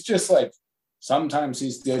good. He's just like, sometimes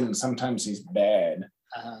he's good and sometimes he's bad.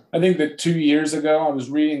 Uh-huh. I think that 2 years ago, I was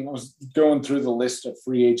going through the list of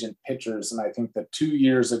free agent pitchers. And I think that 2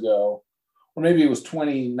 years ago, or maybe it was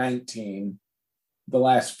 2019, the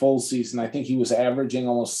last full season, I think he was averaging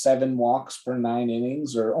almost 7 walks per 9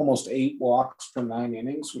 innings, or almost 8 walks per 9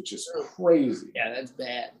 innings, which is crazy. Yeah, that's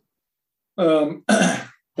bad.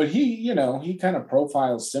 But he kind of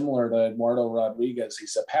profiles similar to Eduardo Rodriguez.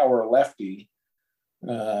 He's a power lefty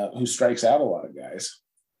who strikes out a lot of guys.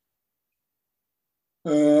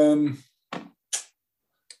 Noah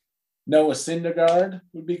Syndergaard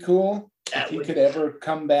would be cool if he could ever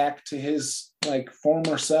come back to his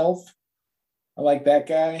former self. I like that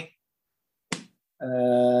guy.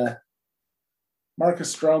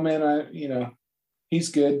 Marcus Stroman, he's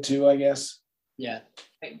good too, I guess. Yeah.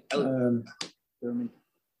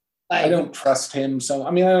 I don't trust him. So,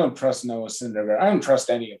 I don't trust Noah Syndergaard. I don't trust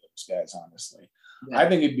any of those guys, honestly. Yeah. I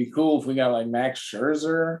think it'd be cool if we got Max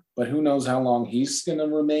Scherzer, but who knows how long he's going to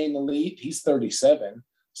remain elite. He's 37.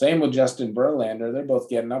 Same with Justin Verlander. They're both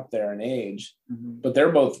getting up there in age, mm-hmm. but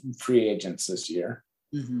they're both free agents this year.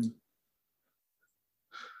 Mm-hmm.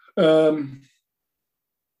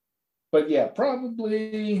 But yeah,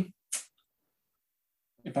 probably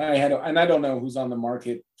if I had, and I don't know who's on the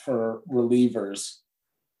market for relievers.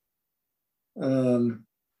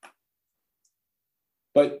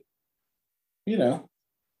 But you know,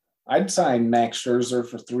 I'd sign Max Scherzer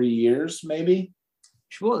for 3 years, maybe.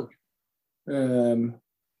 Sure. Um,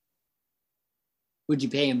 Would you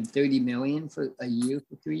pay him $30 million for a year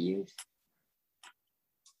for 3 years?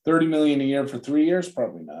 $30 million a year for 3 years?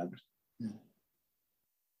 Probably not.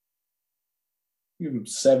 Give him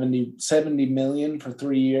 70 million for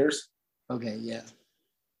 3 years. Okay, yeah.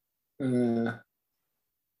 Uh,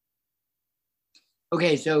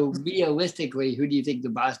 Okay, so realistically, who do you think the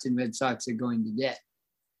Boston Red Sox are going to get?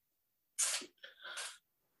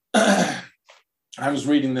 I was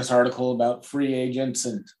reading this article about free agents,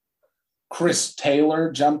 and Chris Taylor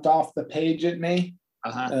jumped off the page at me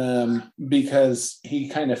because he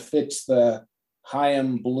kind of fits the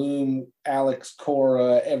Chaim Bloom, Alex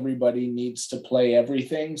Cora, everybody needs to play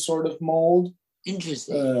everything sort of mold.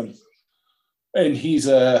 Interesting. And he's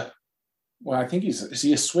I think is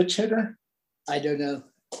he a switch hitter? I don't know.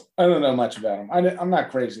 I don't know much about him. I'm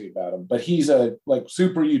not crazy about him, but he's a like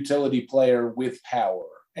super utility player with power.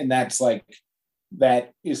 And that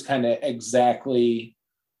is kind of exactly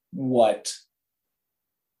what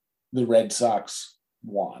the Red Sox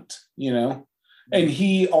want, you know? And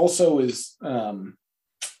he also is,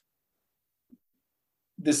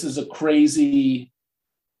 this is a crazy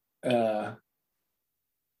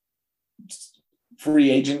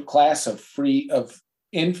free agent class of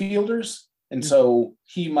infielders. And so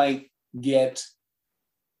we might be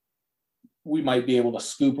able to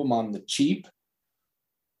scoop him on the cheap.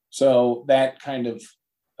 So that kind of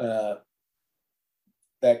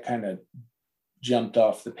jumped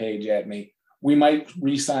off the page at me. We might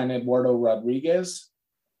re-sign Eduardo Rodriguez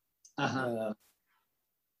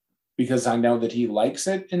because I know that he likes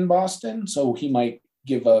it in Boston. So he might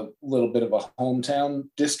give a little bit of a hometown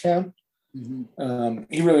discount. Mm-hmm.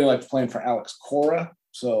 He really likes playing for Alex Cora.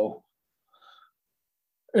 So,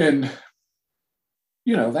 and,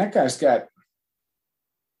 you know, that guy's got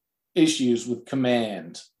issues with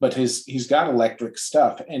command, but he's got electric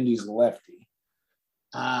stuff and he's a lefty.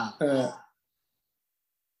 I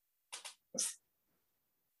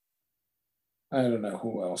don't know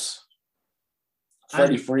who else.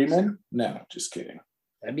 Freddie Freeman? No, just kidding.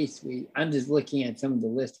 That'd be sweet. I'm just looking at some of the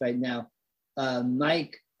list right now.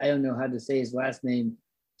 Mike, I don't know how to say his last name,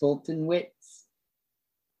 Fultonwitz,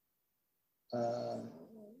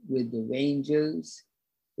 with the Rangers.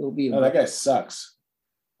 That guy sucks.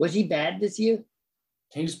 Was he bad this year?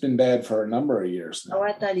 He's been bad for a number of years now. Oh,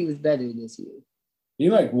 I thought he was better this year. He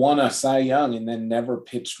won a Cy Young and then never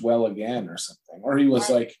pitched well again or something. Or he was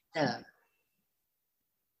that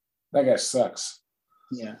guy sucks.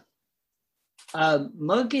 Yeah.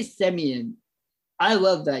 Marcus Semien, I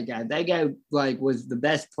love that guy. That guy was the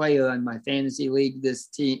best player on my fantasy league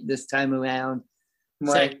this time around.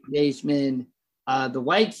 Right. Second baseman. The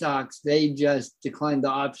White Sox, they just declined the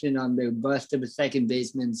option on their bust of a second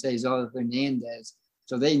baseman, Cesar Hernandez.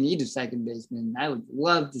 So they need a second baseman. I would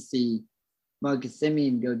love to see Marcus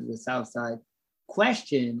Semien go to the South Side.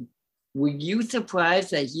 Question, were you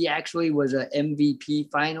surprised that he actually was an MVP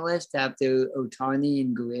finalist after Ohtani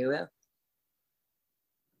and Guerrero?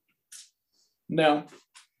 No.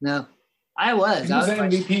 I was. He was an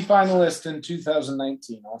MVP finalist in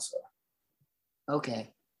 2019 also.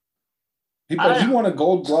 Okay. He won a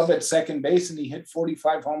Gold Glove at second base and he hit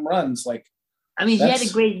 45 home runs. He had a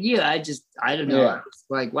great year. I don't know. Yeah. It's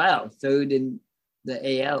wow, third in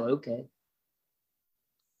the AL. Okay.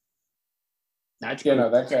 That's cool.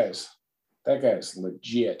 That guy's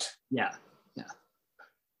legit. Yeah.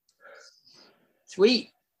 Sweet.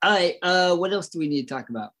 All right. What else do we need to talk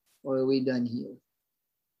about? Or are we done here?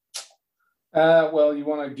 Well, you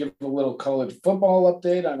want to give a little college football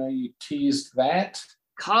update? I know you teased that.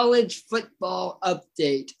 College football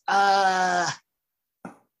update.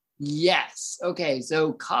 Yes. Okay.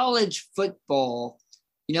 So college football,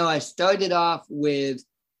 I started off with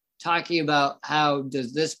talking about how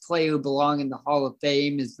does this player belong in the Hall of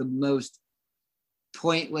Fame is the most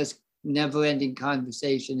pointless, never-ending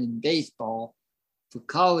conversation in baseball. For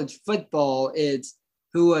college football, it's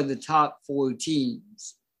who are the top 4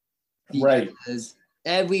 teams. Because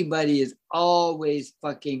everybody is always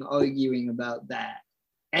fucking arguing about that.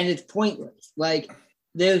 And it's pointless.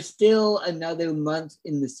 There's still another month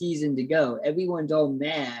in the season to go. Everyone's all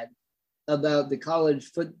mad about the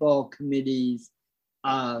college football committee's,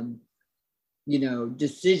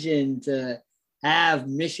 decision to have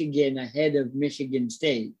Michigan ahead of Michigan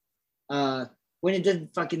State. when it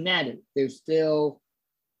doesn't fucking matter. There's still,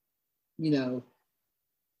 there's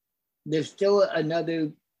still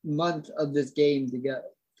another month of this game to go.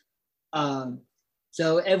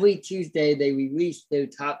 So every Tuesday they release their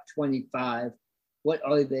top 25. What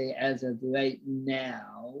are they as of right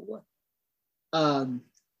now?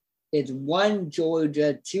 It's 1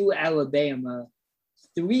 Georgia, 2 Alabama,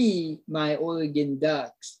 3 my Oregon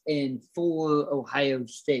Ducks, and 4 Ohio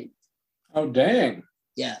State. Oh, dang.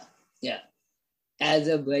 Yeah. As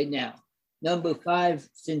of right now. Number 5,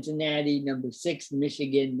 Cincinnati. Number 6,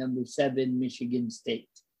 Michigan. Number 7, Michigan State.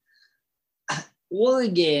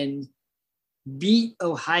 Oregon beat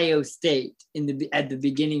Ohio State at the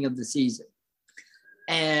beginning of the season.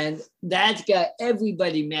 And that's got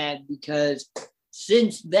everybody mad because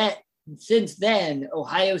since then,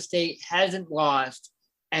 Ohio State hasn't lost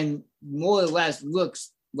and more or less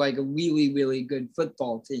looks like a really, really good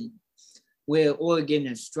football team, where Oregon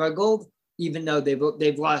has struggled, even though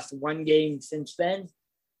they've lost 1 game since then.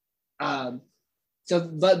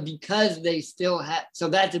 But because they still have, so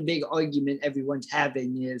that's a big argument everyone's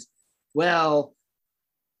having is, well,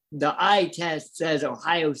 the eye test says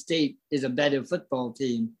Ohio State is a better football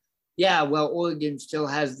team. Yeah, well, Oregon still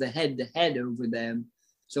has the head-to-head over them.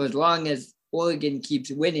 So as long as Oregon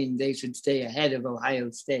keeps winning, they should stay ahead of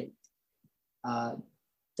Ohio State.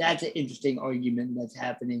 That's an interesting argument that's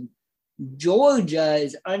happening. Georgia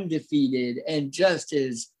is undefeated and just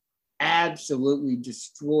is absolutely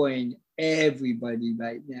destroying everybody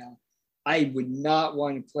right now. I would not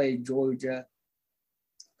want to play Georgia.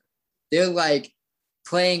 They're like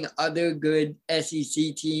playing other good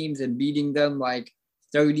SEC teams and beating them like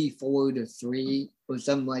 34-3 or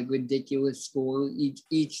some like ridiculous score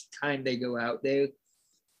each time they go out there.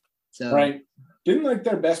 So right. Didn't like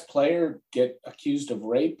their best player get accused of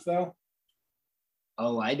rape though?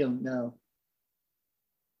 Oh, I don't know.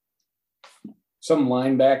 Some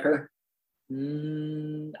linebacker.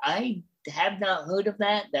 I have not heard of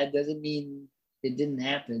that. That doesn't mean it didn't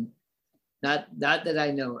happen. Not that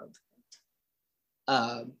I know of.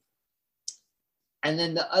 And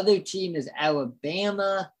then the other team is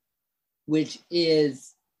Alabama, which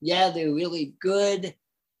is, they're really good.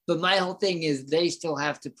 But my whole thing is they still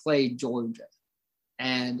have to play Georgia.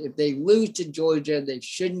 And if they lose to Georgia, they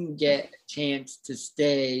shouldn't get a chance to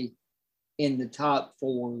stay in the top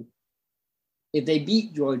 4. If they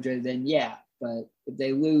beat Georgia, then yeah. But if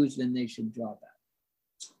they lose, then they should drop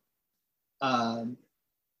out.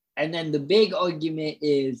 And then the big argument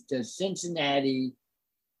is, does Cincinnati,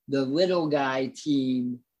 the little guy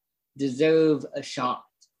team, deserve a shot?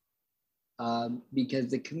 Because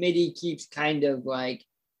the committee keeps kind of like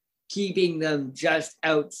keeping them just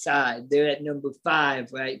outside. They're at number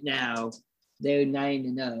 5 right now. They're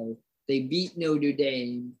 9-0. They beat Notre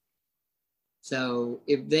Dame. So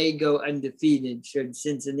if they go undefeated, should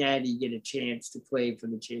Cincinnati get a chance to play for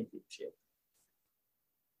the championship?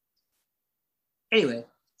 Anyway,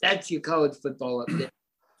 that's your college football update.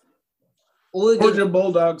 Georgia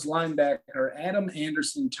Bulldogs linebacker Adam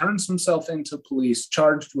Anderson turns himself into police,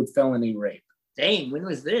 charged with felony rape. Dang, when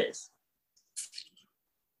was this?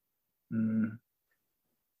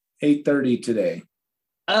 8:30 today.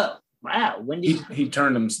 Oh, wow. When did he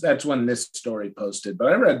turned him? That's when this story posted.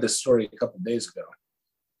 But I read this story a couple of days ago.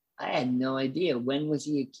 I had no idea. When was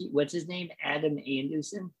he what's his name? Adam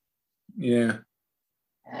Anderson? Yeah.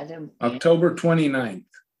 October 29th.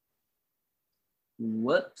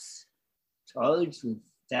 Whoops. Charged with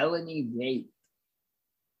felony rape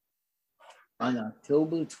on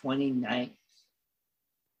October 29th.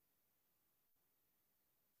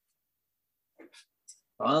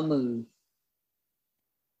 Bummer.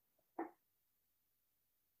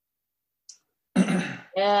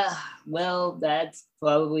 Yeah, well, that's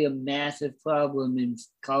probably a massive problem in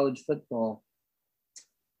college football.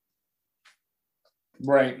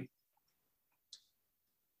 Right.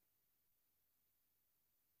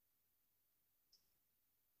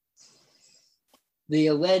 The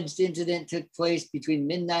alleged incident took place between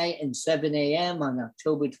midnight and 7 a.m. on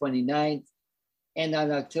October 29th. And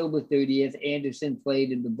on October 30th, Anderson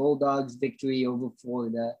played in the Bulldogs' victory over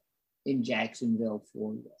Florida in Jacksonville,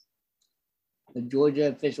 Florida. The Georgia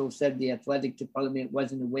official said the athletic department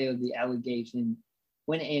wasn't aware of the allegation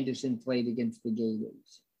when Anderson played against the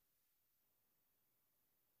Gators.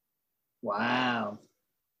 Wow.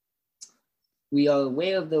 We are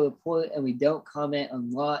aware of the report and we don't comment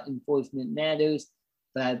on law enforcement matters,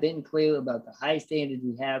 but I've been clear about the high standards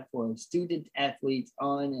we have for our student athletes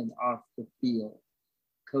on and off the field,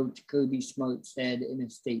 Coach Kirby Smart said in a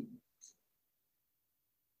statement.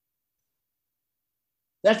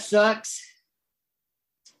 That sucks.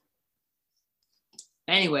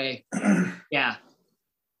 Anyway, yeah.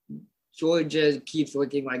 Georgia keeps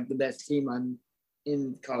looking like the best team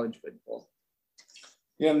in college football.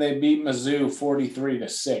 Yeah, and they beat Mizzou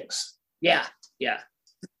 43-6. Yeah.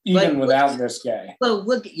 Even without this guy. Well,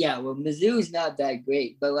 Mizzou's not that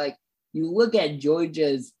great, but like you look at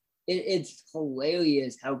Georgia's, it's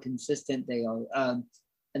hilarious how consistent they are.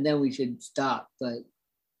 And then we should stop, but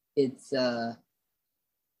it's let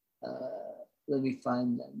me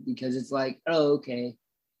find them because it's like, oh, okay.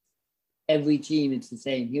 Every team, it's the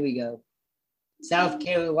same. Here we go. South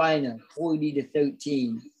Carolina,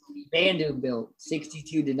 40-13. Vanderbilt,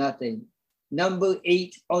 62-0. Number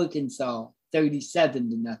 8, Arkansas,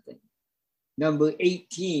 37-0. Number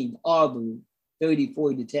 18, Auburn,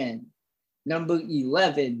 34-10. Number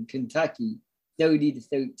 11, Kentucky,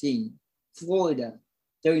 30-13. Florida,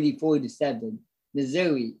 34-7.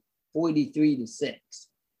 Missouri, 43-6.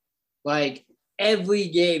 Like every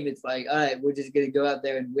game, it's like, all right, we're just gonna go out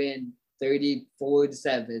there and win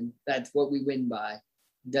 34-7. That's what we win by.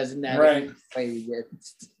 Doesn't matter right. who we play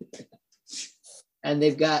against. And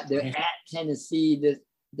they're at Tennessee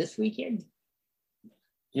this weekend.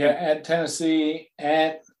 Yeah, at Tennessee,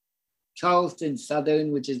 at Charleston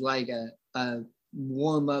Southern, which is like a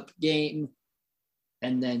warm-up game,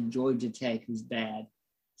 and then Georgia Tech, who's bad.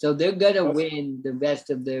 So they're gonna win the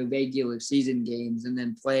rest of their regular season games and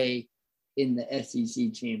then play in the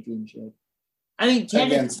SEC championship. I mean,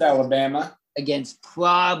 Tennessee against Alabama. Against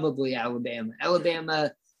probably Alabama.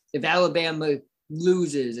 If Alabama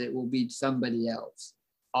loses, it will beat somebody else,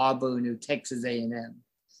 Auburn or Texas A&M.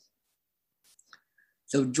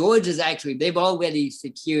 So Georgia's they've already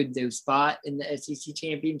secured their spot in the SEC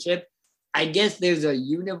championship. I guess there's a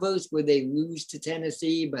universe where they lose to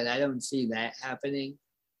Tennessee, but I don't see that happening.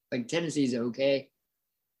 Like Tennessee's okay,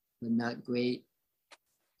 but not great.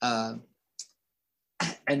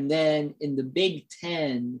 And then in the Big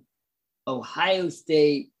Ten, Ohio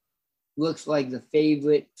State looks like the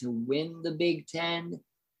favorite to win the Big Ten,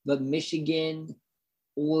 but Michigan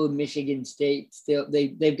or Michigan State still,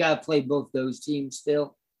 they've got to play both those teams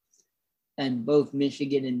still. And both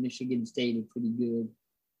Michigan and Michigan State are pretty good.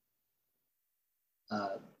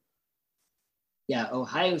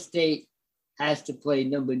 Ohio State has to play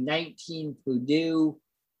number 19 Purdue,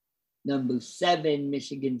 number 7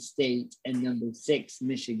 Michigan State, and number 6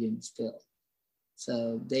 Michigan still.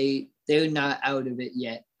 So they're not out of it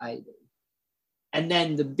yet either. And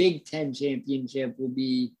then the Big Ten championship will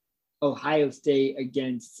be Ohio State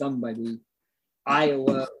against somebody,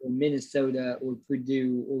 Iowa or Minnesota or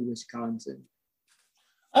Purdue or Wisconsin.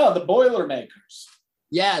 Oh, the Boilermakers.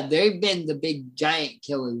 Yeah, they've been the big giant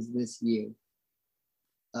killers this year.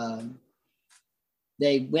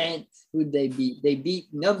 They went, who'd they beat? They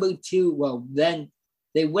beat number 2. Well, then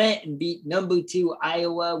they went and beat number 2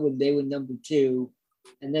 Iowa when they were number 2.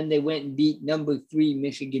 And then they went and beat number 3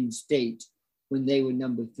 Michigan State when they were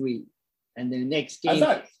number 3. And their next game.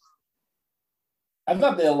 I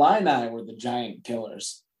thought the Illini were the giant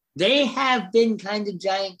killers. They have been kind of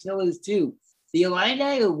giant killers too. The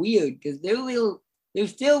Illini are weird because they're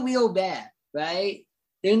still real bad, right?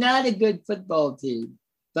 They're not a good football team,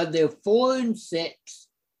 but they're 4-6.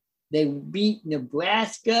 They beat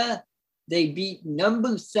Nebraska. They beat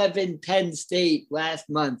number 7 Penn State last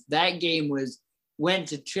month. That game went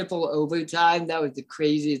to triple overtime. That was the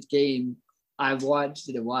craziest game I've watched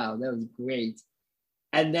in a while. That was great.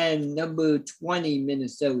 And then number 20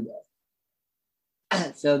 Minnesota.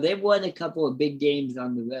 So they've won a couple of big games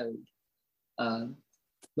on the road.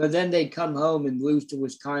 But then they come home and lose to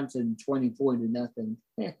Wisconsin 24-0.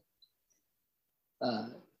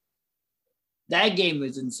 That game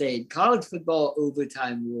was insane. College football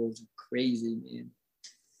overtime rules are crazy, man.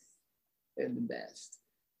 They're the best.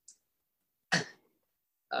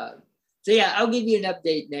 So yeah, I'll give you an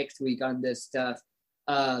update next week on this stuff.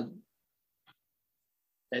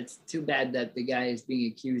 That's too bad that the guy is being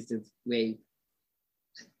accused of rape.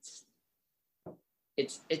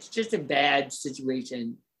 It's just a bad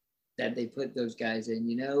situation that they put those guys in,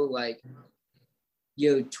 you know, like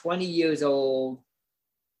you're 20 years old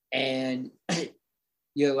and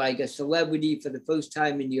you're like a celebrity for the first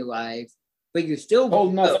time in your life, but you're still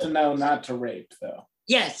old enough to know not to rape though.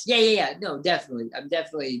 Yes. Yeah. No, definitely. I'm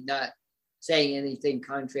definitely not saying anything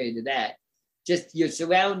contrary to that. Just you're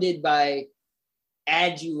surrounded by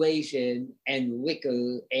adulation and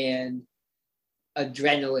liquor and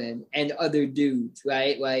adrenaline and other dudes,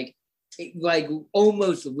 right? Like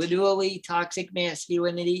almost literally toxic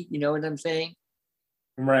masculinity. You know what I'm saying?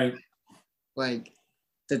 Right. Like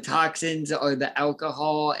the toxins are the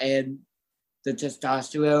alcohol and the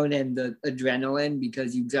testosterone and the adrenaline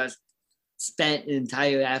because you just spent an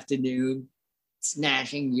entire afternoon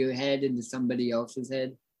smashing your head into somebody else's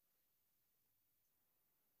head.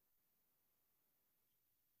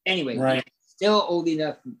 Anyway, Right. Still old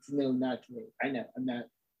enough to know not to rape. I know.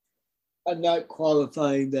 I'm not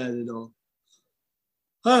qualifying that at all.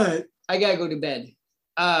 All right. I gotta go to bed.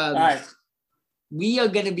 All right. We are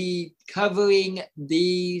gonna be covering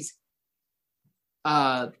these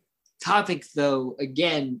topics though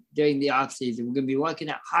again during the off season. We're gonna be looking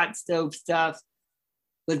at hot stove stuff.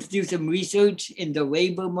 Let's do some research into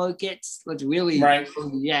labor markets. Let's really,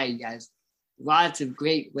 yeah, you guys. Lots of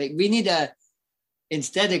great. Like we need a.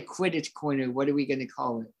 Instead of Quidditch Corner, what are we going to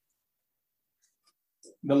call it?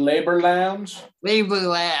 The Labor Lounge? Labor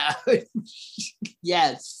Lounge.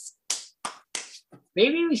 Yes.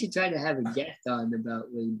 Maybe we should try to have a guest on about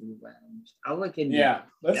Labor Lounge. I'll look into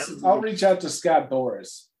I'll reach out to Scott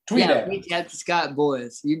Boris. Tweet at him. Reach out to Scott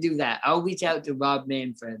Boris. You do that. I'll reach out to Rob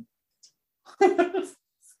Manfred.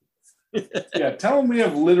 Yeah, tell him we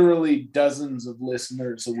have literally dozens of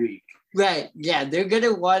listeners a week. Right. Yeah, they're going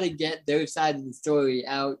to want to get their side of the story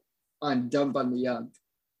out on Dump on the Young.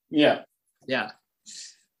 Yeah. Yeah.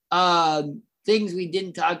 Things we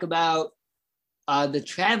didn't talk about. The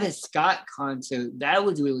Travis Scott concert. That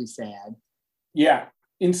was really sad. Yeah.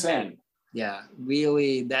 Insane. Yeah.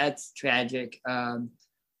 Really, that's tragic. I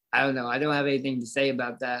don't know. I don't have anything to say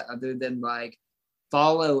about that other than like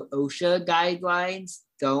follow OSHA guidelines.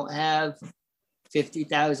 Don't have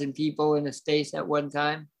 50,000 people in a space at one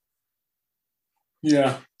time.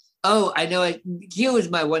 Yeah. Oh, I know. Here was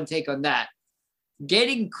my one take on that.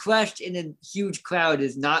 Getting crushed in a huge crowd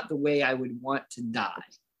is not the way I would want to die.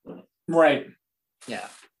 Right. Yeah.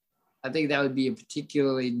 I think that would be a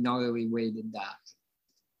particularly gnarly way to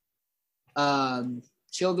die.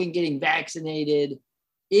 Children getting vaccinated.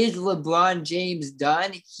 Is LeBron James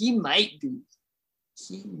done? He might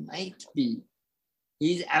be.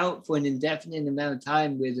 He's out for an indefinite amount of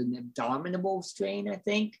time with an abdominal strain, I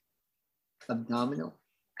think. Abominable.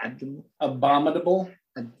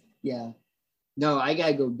 Yeah. No, I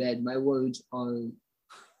gotta go to bed. My words are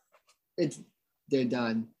they're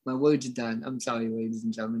done. My words are done. I'm sorry, ladies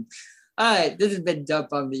and gentlemen. All right, this has been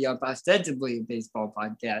Dump on the Up, ostensibly a baseball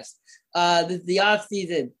podcast. This is the off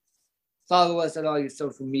season. Follow us on all your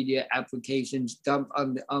social media applications. Dump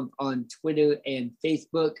on the Ump on Twitter and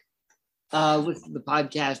Facebook. Listen to the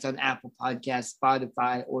podcast on Apple Podcasts,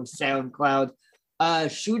 Spotify, or SoundCloud.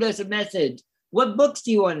 Shoot us a message. What books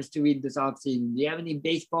do you want us to read this offseason? Do you have any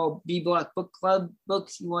baseball B-Block book club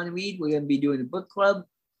books you want to read? We're going to be doing a book club.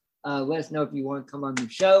 Let us know if you want to come on the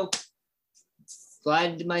show.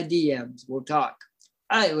 Slide into my DMs. We'll talk.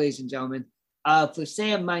 All right, ladies and gentlemen. For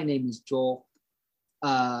Sam, my name is Joel.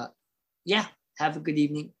 Yeah, have a good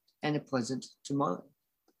evening and a pleasant tomorrow.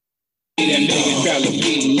 That $1 million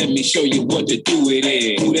beat, let me show you what to do it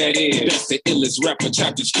is. Who that is? That's the illest rapper,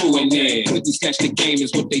 chopped and screw in there. Put the snatch the game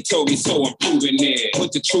is what they told me, so I'm proving it.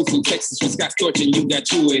 Put the truth in Texas with Scott Storch and you got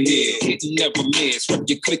two ahead. Hit and never miss, rep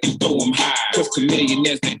your click and throw them high. Cause Chameleon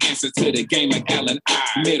is the answer to the game like Allen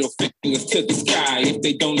I. Middle fingers to the sky if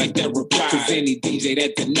they don't like that reply. Cause any DJ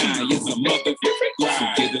that deny is a motherfucking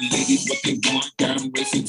lie. Give the ladies what they want.